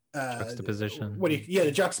juxtaposition,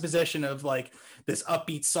 the juxtaposition of like this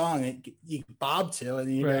upbeat song you bob to,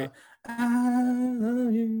 and go, I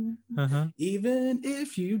love you, even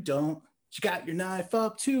if you don't. You got your knife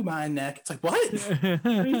up to my neck. It's like, what?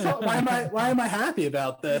 Why am I happy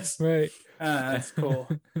about this? Right. That's cool.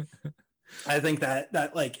 I think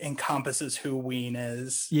that like encompasses who Ween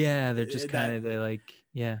is. Yeah, they're just they're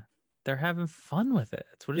having fun with it.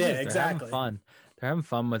 That's what it is. They're exactly. having fun. They're having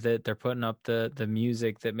fun with it. They're putting up the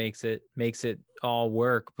music that makes it all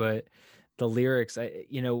work, but the lyrics,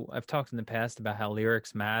 I've talked in the past about how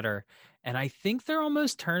lyrics matter, and I think they're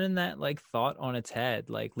almost turning that like thought on its head.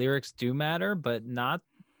 Like lyrics do matter, but not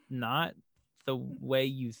the way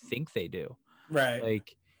you think they do. Right.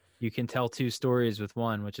 Like you can tell two stories with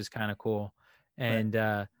one, which is kind of cool. And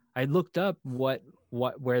I looked up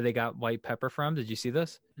where they got White Pepper from. Did you see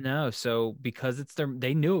this? No. So because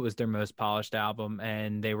they knew it was their most polished album,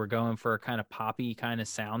 and they were going for a kind of poppy kind of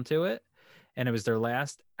sound to it. And it was their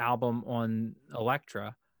last album on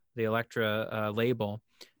Elektra, the Elektra label.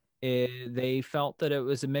 They felt that it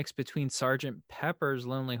was a mix between Sgt. Pepper's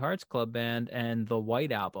Lonely Hearts Club Band and the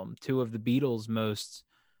White Album, two of the Beatles' most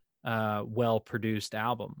well-produced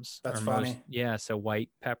albums. That's funny. So White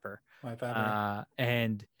Pepper. White Pepper.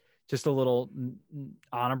 And just a little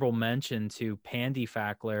honorable mention to Pandy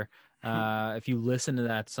Fackler. If you listen to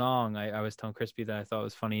that song, I was telling Crispy that I thought it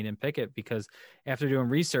was funny he didn't pick it, because after doing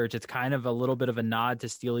research, it's kind of a little bit of a nod to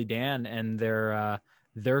Steely Dan and their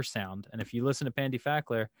sound. And if you listen to Pandy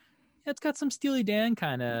Fackler, it's got some Steely Dan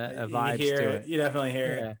kind of vibes to it. You definitely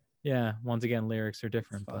hear it. Yeah. Once again, lyrics are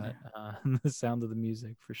different, but the sound of the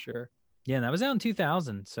music for sure. Yeah, and that was out in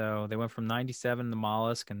 2000. So they went from 97 to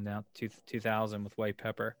Mollusk and now to 2000 with White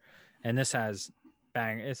Pepper. And this has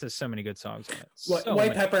so many good songs in it.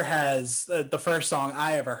 White Pepper has the first song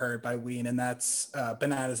I ever heard by Ween, and that's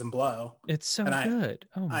Bananas and Blow. It's so good.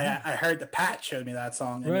 I heard that Pat showed me that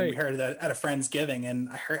song, and we heard it at a Friendsgiving, and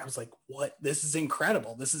I was like, what? This is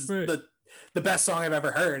incredible. This is the best song I've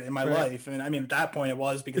ever heard in my life. And I mean, at that point it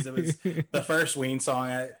was, because it was the first Ween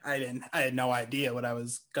song. I had no idea what I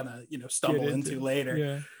was gonna, stumble into later.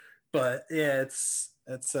 Yeah. But yeah, it's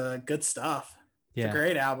good stuff. It's a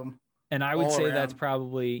great album. And I would all say around. that's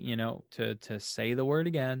probably, to say the word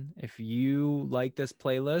again, if you like this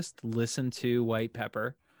playlist, listen to White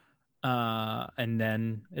Pepper, and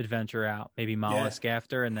then adventure out. Maybe Mollusk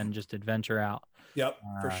after, and then just adventure out. Yep,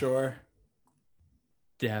 for sure.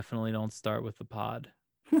 Definitely don't start with the pod.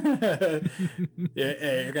 Yeah,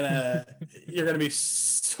 you're gonna be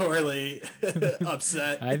sorely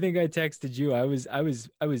upset. I think I texted you. I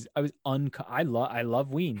love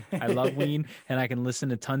Ween. I love Ween, and I can listen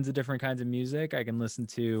to tons of different kinds of music. I can listen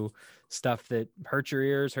to stuff that hurts your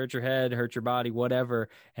ears, hurt your head, hurt your body, whatever.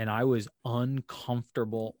 And I was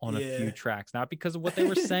uncomfortable on a few tracks, not because of what they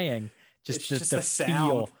were saying, just the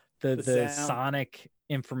feel, the sonic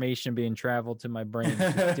information being traveled to my brain.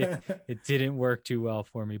 It didn't work too well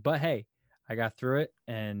for me, but hey, I got through it.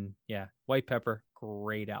 And yeah, White Pepper,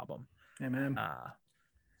 great album. Amen.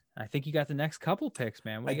 I think you got the next couple picks,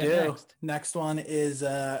 man. What do you got next? Next one is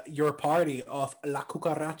Your Party off La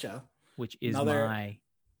Cucaracha, which is my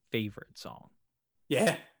favorite song.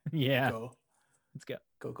 Yeah. Go. Let's go.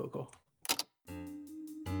 Go.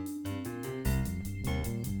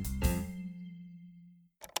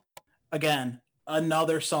 Again,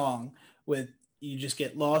 another song with you just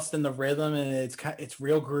get lost in the rhythm, and it's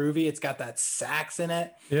real groovy. It's got that sax in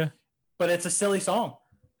it. Yeah. But it's a silly song.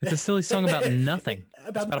 It's a silly song about nothing.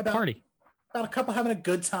 about a party. About a couple having a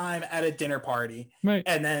good time at a dinner party. Right.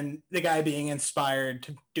 And then the guy being inspired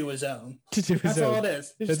to do his own. That's all it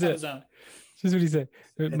is. It's just his own. That's what he said.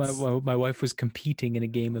 My wife was competing in a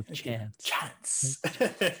game of chance.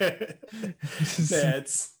 Yeah,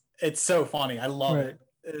 it's so funny. I love it.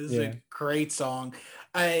 It's a great song.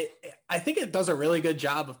 I think it does a really good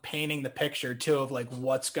job of painting the picture too of like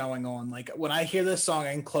what's going on. Like when I hear this song,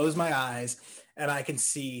 I can close my eyes and I can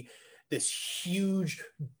see this huge,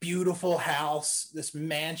 beautiful house, this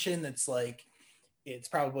mansion that's like, it's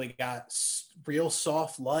probably got real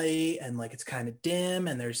soft light and like it's kind of dim,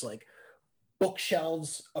 and there's like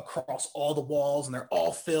bookshelves across all the walls and they're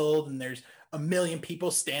all filled, and there's a million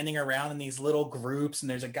people standing around in these little groups, and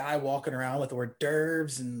there's a guy walking around with hors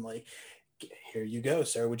d'oeuvres and like, here you go,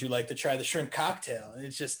 sir, would you like to try the shrimp cocktail? And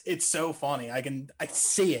it's so funny. I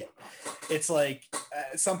see it. It's like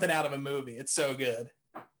something out of a movie. It's so good.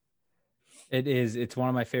 It is. It's one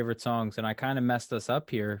of my favorite songs, and I kind of messed us up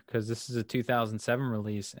here because this is a 2007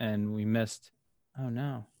 release and we missed. Oh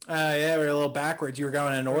no. Yeah, we're a little backwards. You were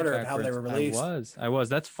going in order of how they were released. I was.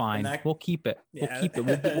 That's fine. We'll keep it. We'll keep it.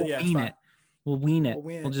 We'll wean it. We'll wean it.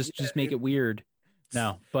 We'll just make it weird.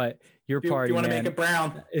 No, but Your Party. You want to make it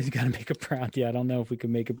brown? It's got to make it brown. Yeah, I don't know if we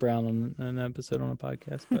can make it brown on an episode on a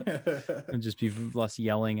podcast, but it'll just be less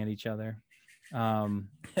yelling at each other,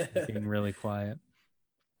 being really quiet.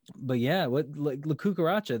 But yeah, what like La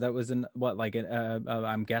Cucaracha? That was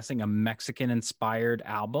I'm guessing a Mexican-inspired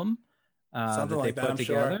album that they put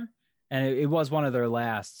together, sure. And it was one of their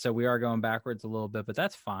last. So we are going backwards a little bit, but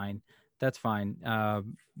that's fine. That's fine.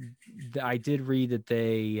 I did read that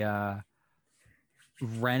they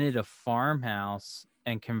rented a farmhouse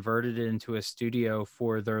and converted it into a studio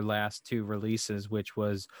for their last two releases, which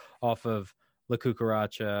was off of La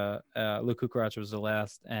Cucaracha. La Cucaracha was the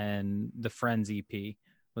last, and the Friends EP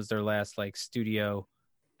was their last like studio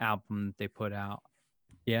album they put out.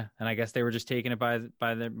 Yeah, and I guess they were just taking it by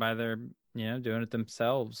their doing it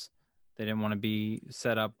themselves. They didn't want to be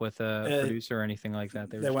set up with a producer or anything like that.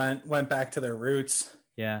 They went back to their roots.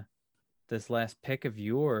 Yeah. This last pick of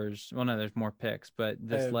yours. Well, no, there's more picks, but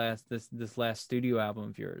this last studio album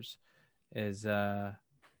of yours is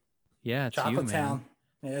it's Chocolate you, Town.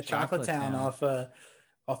 Man. Yeah, Chocolate Town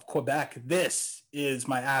off Quebec. This is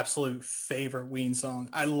my absolute favorite Ween song.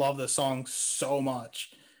 I love this song so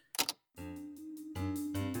much.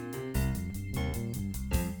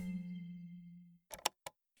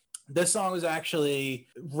 This song was actually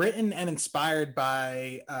written and inspired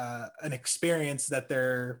by an experience that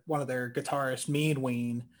one of their guitarists,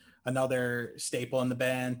 Ween, another staple in the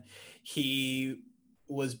band, he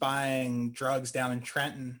was buying drugs down in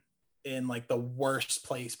Trenton in like the worst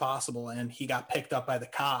place possible, and he got picked up by the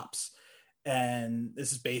cops. And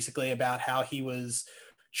this is basically about how he was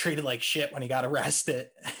treated like shit when he got arrested,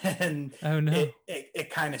 and it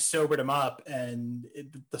kind of sobered him up. And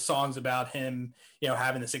the song's about him,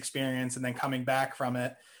 having this experience and then coming back from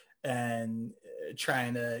it and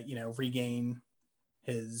trying to, regain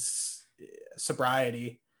his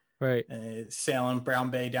sobriety, right? Sailing Brown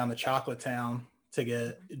Bay down to Chocolate Town to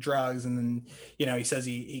get drugs. And then, he says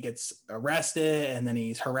he gets arrested, and then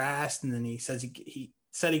he's harassed, and then he says he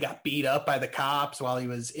said he got beat up by the cops while he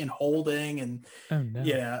was in holding. And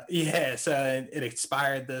so it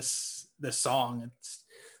inspired this song.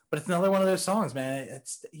 But it's another one of those songs, man.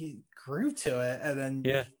 He grew to it, and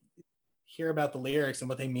then hear about the lyrics and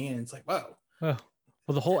what they mean, and it's like, whoa. Well,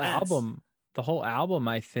 the whole album,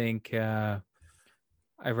 I think I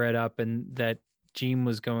read up and that Gene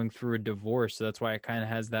was going through a divorce, so that's why it kind of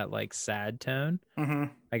has that like sad tone. Mm-hmm.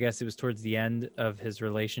 I guess it was towards the end of his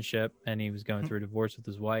relationship and he was going through a divorce with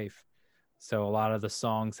his wife. So a lot of the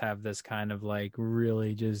songs have this kind of like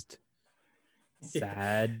really just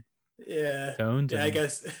sad tone to them. I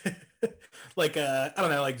guess like I don't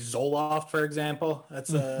know, like Zoloft, for example.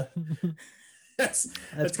 That's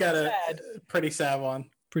that's got a pretty sad one.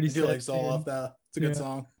 Pretty sad. I do like Zoloft though. It's a good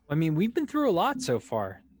song. I mean, we've been through a lot so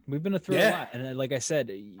far. We've been through a lot, and like I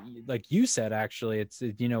said, like you said, actually, it's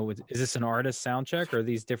is this an artist sound check or are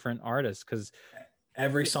these different artists? Because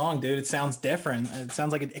every song, dude, it sounds different. It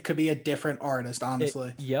sounds like it could be a different artist,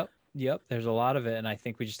 honestly. Yep. There's a lot of it, and I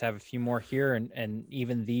think we just have a few more here, and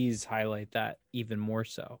even these highlight that even more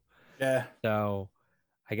so. Yeah. So,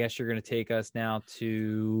 I guess you're going to take us now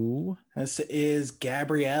to. This is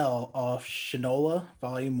Gabrielle off Shinola,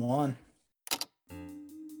 Volume 1.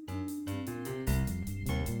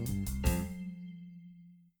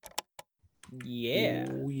 Yeah.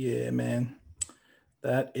 Oh, yeah, man.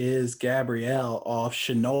 That is Gabrielle off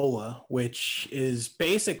Shinola, which is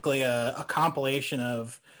basically a compilation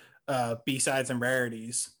of B-sides and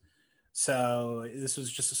rarities. So this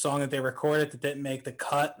was just a song that they recorded that didn't make the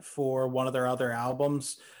cut for one of their other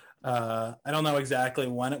albums. I don't know exactly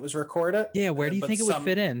when it was recorded. Yeah, where do you think it would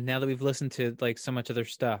fit in now that we've listened to like so much of their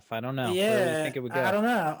stuff? I don't know. Yeah, where do you think it would go? I don't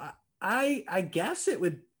know. I guess it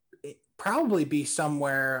would probably be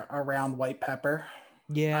somewhere around White Pepper.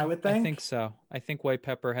 Yeah, I would think. I think so. I think White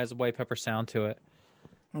Pepper has a White Pepper sound to it.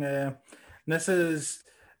 Yeah. And this is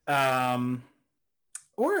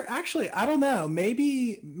or actually, I don't know.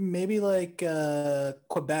 Maybe like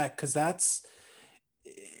Quebec, because that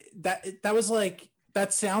was like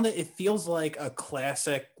that sounded. It feels like a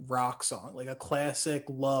classic rock song, like a classic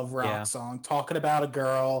love rock song, talking about a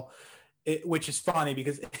girl. Which is funny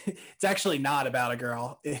because it's actually not about a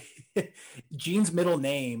girl. Gene's middle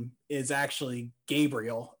name is actually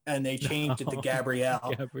Gabriel, and they changed it to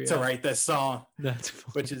Gabrielle to write this song. That's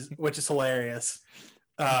funny. which is hilarious.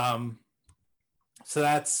 So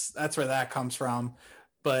that's where that comes from,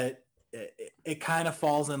 but it kind of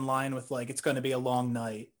falls in line with like it's going to be a long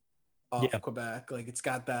night off Quebec. Like it's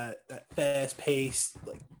got that fast paced,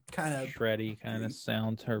 like kind of shreddy kind of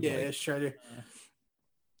sound. Shreddy.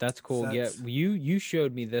 That's cool. So you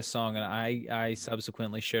showed me this song, and I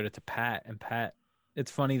subsequently showed it to Pat. And Pat, it's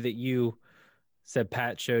funny that you said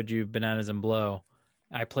Pat showed you Bananas and Blow.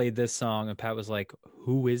 I played this song, and Pat was like,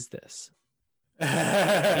 "Who is this?" He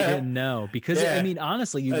didn't know because I mean,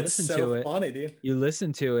 honestly, you listen to it. Funny, dude. You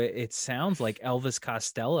listen to it. It sounds like Elvis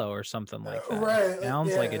Costello or something like that. Right. It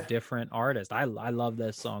sounds like a different artist. I love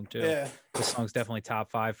this song too. Yeah. This song's definitely top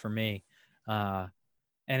 5 for me.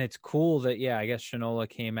 And it's cool that, I guess Shinola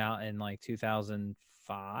came out in like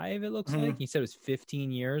 2005, it looks like. He said it was 15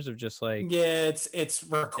 years of just like... Yeah, it's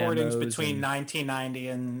recordings between 1990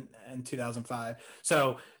 and 2005.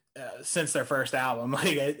 So since their first album,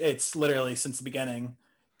 like it's literally since the beginning.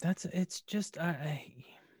 It's just... I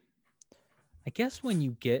guess when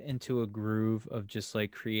you get into a groove of just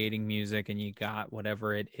like creating music and you got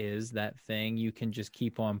whatever it is, that thing, you can just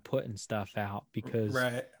keep on putting stuff out because...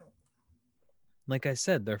 Right. Like I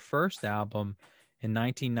said, their first album in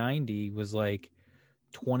 1990 was like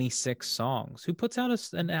 26 songs. Who puts out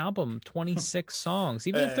an album 26 songs?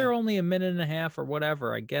 Even if they're only a minute and a half or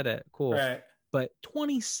whatever, I get it. Cool. Right. But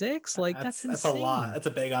 26, like that's insane. That's a lot. That's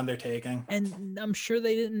a big undertaking. And I'm sure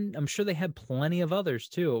they had plenty of others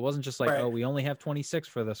too. It wasn't just like, oh, we only have 26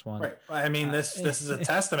 for this one. Right. I mean, this is a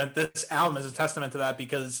testament. This album is a testament to that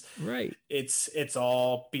because it's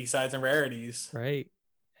all B-sides and rarities. Right.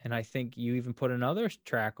 And I think you even put another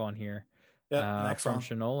track on here from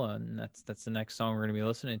Shinola, and that's the next song we're going to be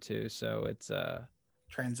listening to. So it's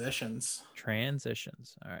Transitions.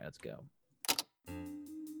 All right, let's go.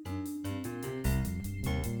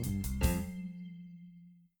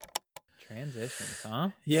 Transitions, huh?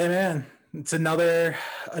 Yeah, man. It's another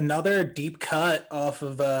deep cut off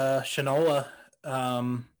of Shinola.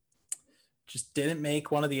 Just didn't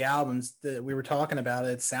make one of the albums that we were talking about.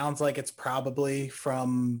 It sounds like it's probably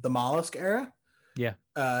from the Mollusk era. Yeah.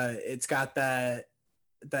 It's got that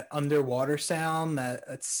underwater sound,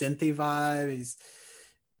 that synthy vibe.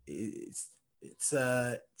 It's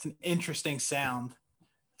an interesting sound.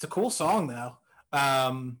 It's a cool song though.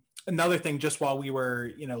 Another thing, just while we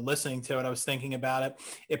were, listening to it, I was thinking about it.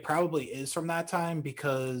 It probably is from that time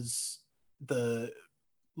because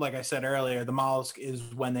like I said earlier, the Mollusk is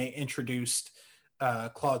when they introduced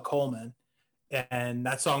Claude Coleman, and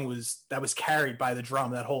that song was carried by the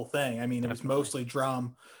drum, that whole thing. I mean, it was mostly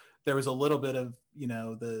drum. There was a little bit of, you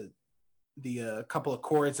know, the couple of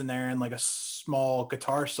chords in there and like a small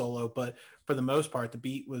guitar solo, but for the most part the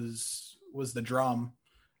beat was the drum.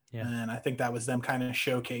 And I think that was them kind of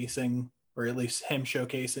showcasing, or at least him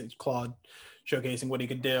showcasing, Claude showcasing what he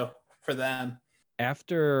could do for them.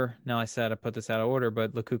 After, now I said I put this out of order,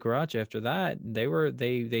 but La Cucaracha, after that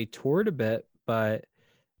they toured a bit, but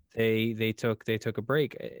they took a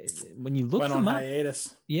break. When you look them up,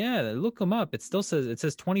 hiatus. Yeah, look them up. It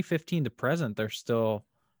says 2015 to present. Are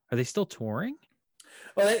they still touring?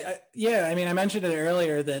 Well, I mean, I mentioned it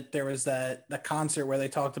earlier that there was that concert where they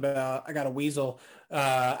talked about I Got a Weasel.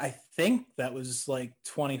 I think that was like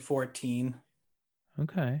 2014.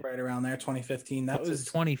 Okay. Right around there, 2015. That was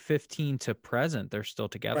 2015 to present. They're still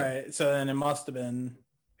together. Right. So then it must have been.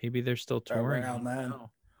 Maybe they're still touring around then.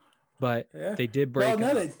 But they did break.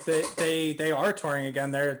 Well, no, they are touring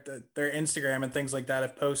again. Their Instagram and things like that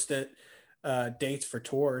have posted dates for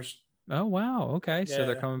tours. Oh wow, okay, so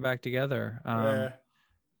they're coming back together.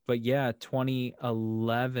 But yeah,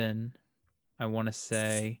 2011, I want to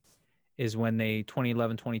say, is when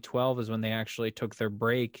 2011, 2012 is when they actually took their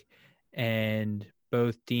break, and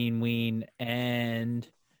both Dean Ween and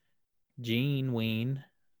Gene Ween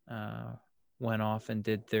went off and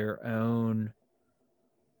did their own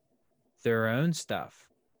stuff.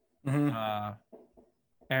 Mm-hmm.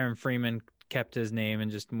 Aaron Freeman kept his name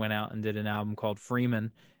and just went out and did an album called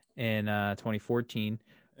Freeman in 2014.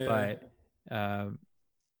 But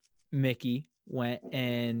Mickey went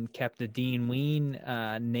and kept the Dean Ween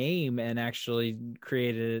name and actually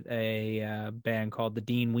created a band called the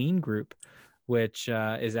Dean Ween Group, which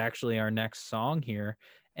is actually our next song here.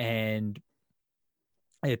 And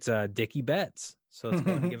it's Dickie Betts. So let's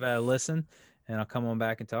go and give it a listen, and I'll come on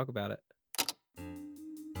back and talk about it.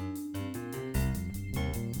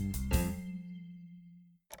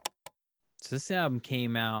 So this album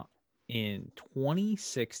came out in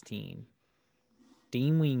 2016,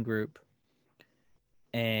 Dean Ween Group,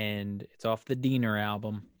 and it's off the Diener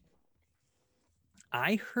album.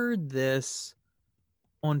 I heard this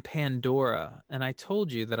on Pandora, and I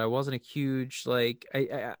told you that I wasn't a huge, like,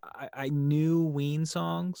 I knew Ween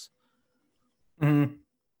songs,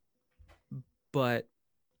 but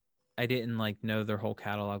I didn't like know their whole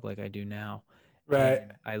catalog like I do now. Right.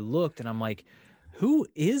 And I looked and I'm like, who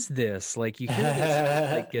is this? Like, you hear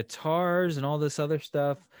this like guitars and all this other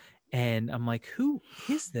stuff, and I'm like, who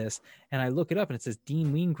is this? And I look it up and it says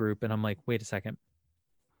Dean Ween Group, and I'm like, wait a second.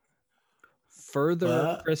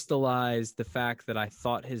 Further crystallized the fact that I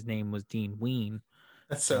thought his name was Dean Ween.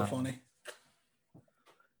 That's so funny.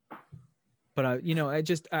 But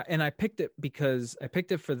I picked it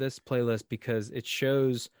for this playlist because it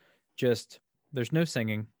shows there's no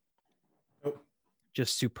singing,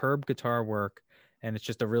 just superb guitar work, and it's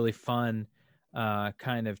just a really fun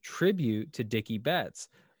kind of tribute to Dickie Betts,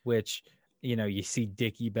 which, you see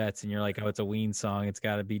Dickie Betts and you're like, oh, it's a Ween song, it's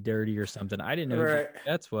got to be dirty or something. I didn't know who Dickie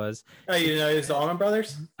Betts was. Oh, you didn't know it was the Allman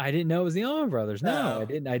Brothers? I didn't know it was the Allman Brothers. No, I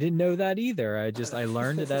didn't know that either. I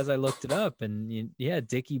learned it as I looked it up, and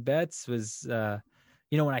Dickie Betts was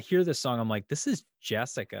when I hear this song, I'm like, this is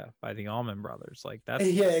Jessica by the Allman Brothers. Like, that's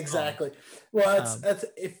exactly. Well, that's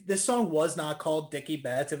if this song was not called Dickie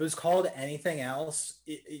Betts, if it was called anything else,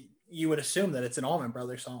 you would assume that it's an Allman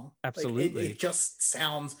Brothers song. Absolutely. Like, it just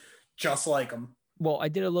sounds just like them. Well, I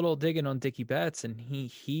did a little digging on Dickie Betts, and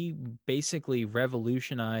he basically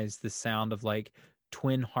revolutionized the sound of like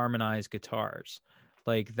twin harmonized guitars.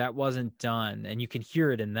 Like, that wasn't done, and you can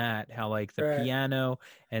hear it in that, how like the piano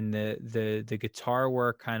and the guitar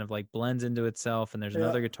work kind of like blends into itself, and there's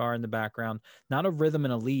another guitar in the background, not a rhythm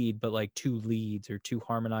and a lead, but like two leads or two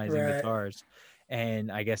harmonizing guitars.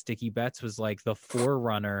 And I guess Dickie Betts was like the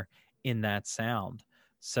forerunner in that sound.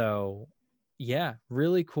 So yeah,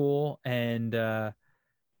 really cool. And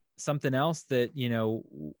something else that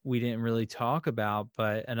we didn't really talk about,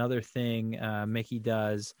 but another thing Mickey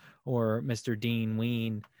does, or Mr. Dean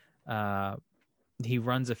Ween, he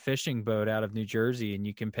runs a fishing boat out of New Jersey, and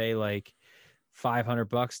you can pay like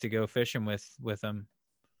 $500 to go fishing with him.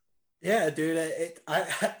 Yeah, dude.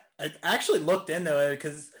 I actually looked into it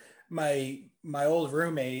because my old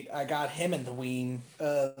roommate, I got him into Ween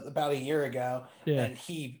about a year ago, and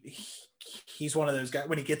he's one of those guys,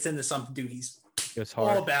 when he gets into something, dude, he's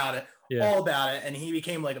all about it, and he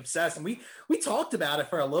became like obsessed. And we talked about it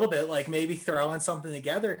for a little bit, like maybe throwing something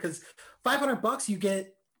together, because $500 you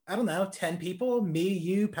get, I don't know, 10 people, me,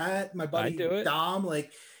 you, Pat, my buddy Dom.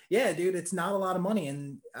 Like, yeah, dude, it's not a lot of money.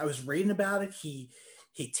 And I was reading about it. He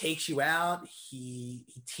he takes you out. He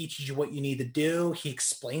teaches you what you need to do. He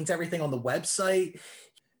explains everything on the website.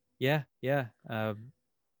 Yeah.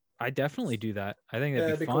 I definitely do that. I think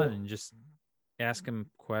that'd be fun, cool. And just ask him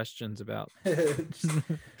questions about the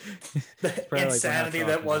insanity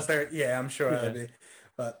that was there. Yeah, I'm sure that'd be.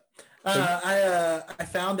 But I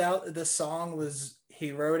found out that this song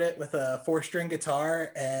he wrote it with a 4-string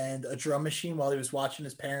guitar and a drum machine while he was watching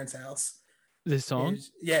his parents' house. This song?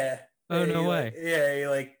 Yeah. Oh, no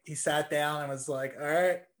way. He sat down and was like, all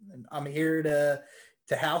right, I'm here to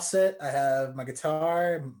house it. I have my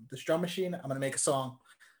guitar, this drum machine. I'm going to make a song.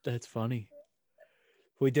 That's funny.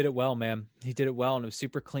 We did it well, man. He did it well, and it was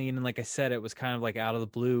super clean. And like I said, it was kind of like out of the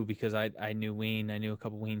blue because I knew Ween. I knew a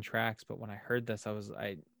couple Ween tracks, but when I heard this,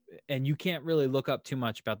 and you can't really look up too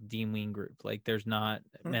much about the Dean Ween group. Like there's not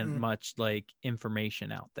much like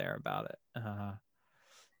information out there about it.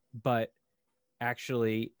 But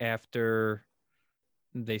actually, after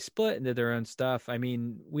they split and did their own stuff, I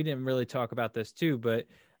mean, we didn't really talk about this too, but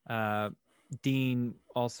Dean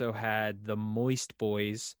also had the Moist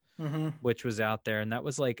Boys, which was out there, and that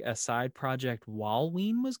was like a side project while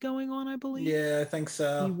Ween was going on, I believe. Yeah, I think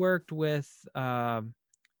so. He worked with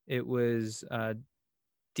it was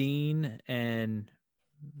Dean and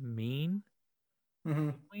Ween,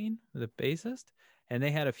 the bassist, and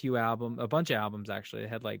they had a bunch of albums actually. They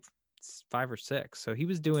had like 5 or 6. So he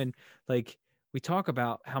was doing, like, we talk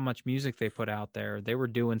about how much music they put out there. They were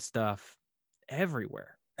doing stuff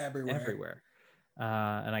everywhere.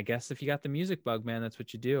 And I guess if you got the music bug, man, that's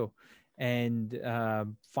what you do. And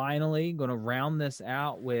finally, going to round this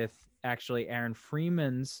out with actually Aaron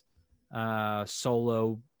Freeman's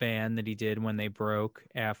solo band that he did when they broke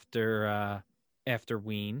after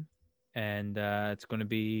Ween, and it's going to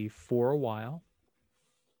be For a While.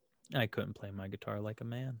 I couldn't play my guitar like a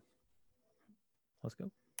man. Let's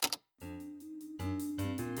go.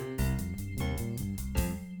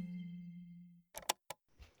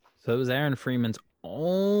 So it was Aaron Freeman's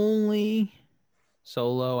only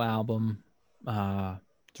solo album.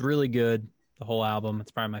 It's really good, the whole album.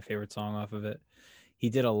 It's probably my favorite song off of it. He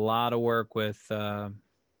did a lot of work with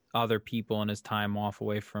other people in his time off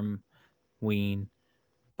away from Ween.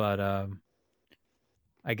 But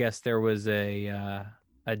I guess there was a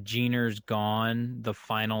Gener's Gone, the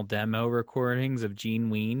final demo recordings of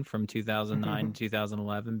Gene Ween from 2009 to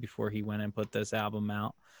 2011 before he went and put this album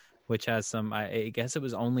out, which has some, I guess it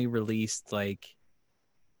was only released like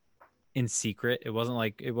in secret. It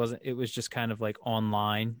was just kind of like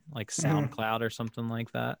online, like SoundCloud or something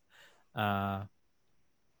like that. And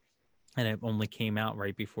it only came out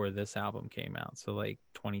right before this album came out. So like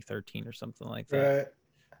 2013 or something like that. Right.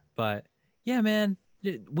 But yeah, man,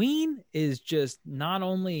 Ween is just not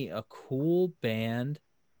only a cool band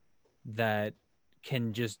that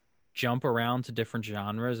can just jump around to different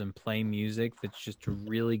genres and play music that's just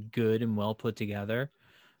really good and well put together,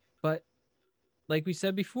 but like we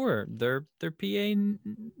said before, they're PA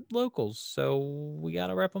locals, so we got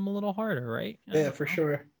to rep them a little harder, right? Yeah, for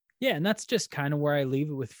sure. Yeah, and that's just kind of where I leave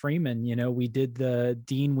it with Freeman. You know, we did the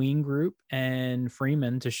Dean Ween group and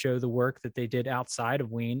Freeman to show the work that they did outside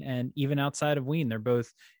of Ween, and even outside of Ween, they're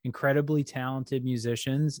both incredibly talented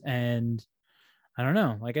musicians. And I don't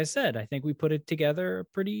know, like I said, I think we put it together a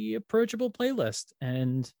pretty approachable playlist,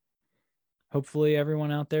 and hopefully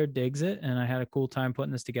everyone out there digs it. And I had a cool time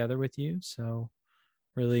putting this together with you. So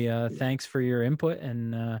really, thanks for your input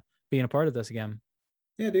and being a part of this again.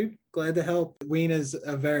 Yeah, dude. Glad to help. Ween is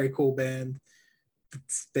a very cool band.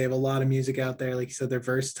 They have a lot of music out there. Like you said, they're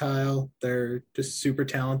versatile. They're just super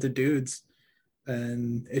talented dudes.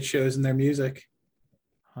 And it shows in their music.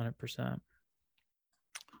 100%.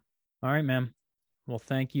 All right, man. Well,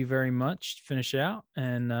 thank you very much. Finish it out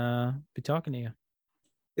and be talking to you.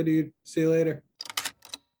 Yeah, dude. See you later.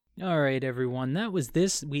 All right, everyone. That was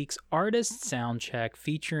this week's Artist Soundcheck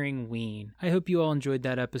featuring Ween. I hope you all enjoyed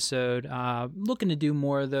that episode. Looking to do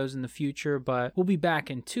more of those in the future, but we'll be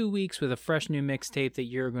back in 2 weeks with a fresh new mixtape that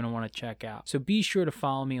you're going to want to check out. So be sure to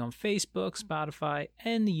follow me on Facebook, Spotify,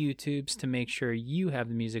 and the YouTubes to make sure you have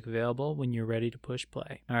the music available when you're ready to push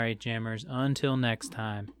play. All right, jammers. Until next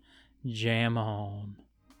time, jam on.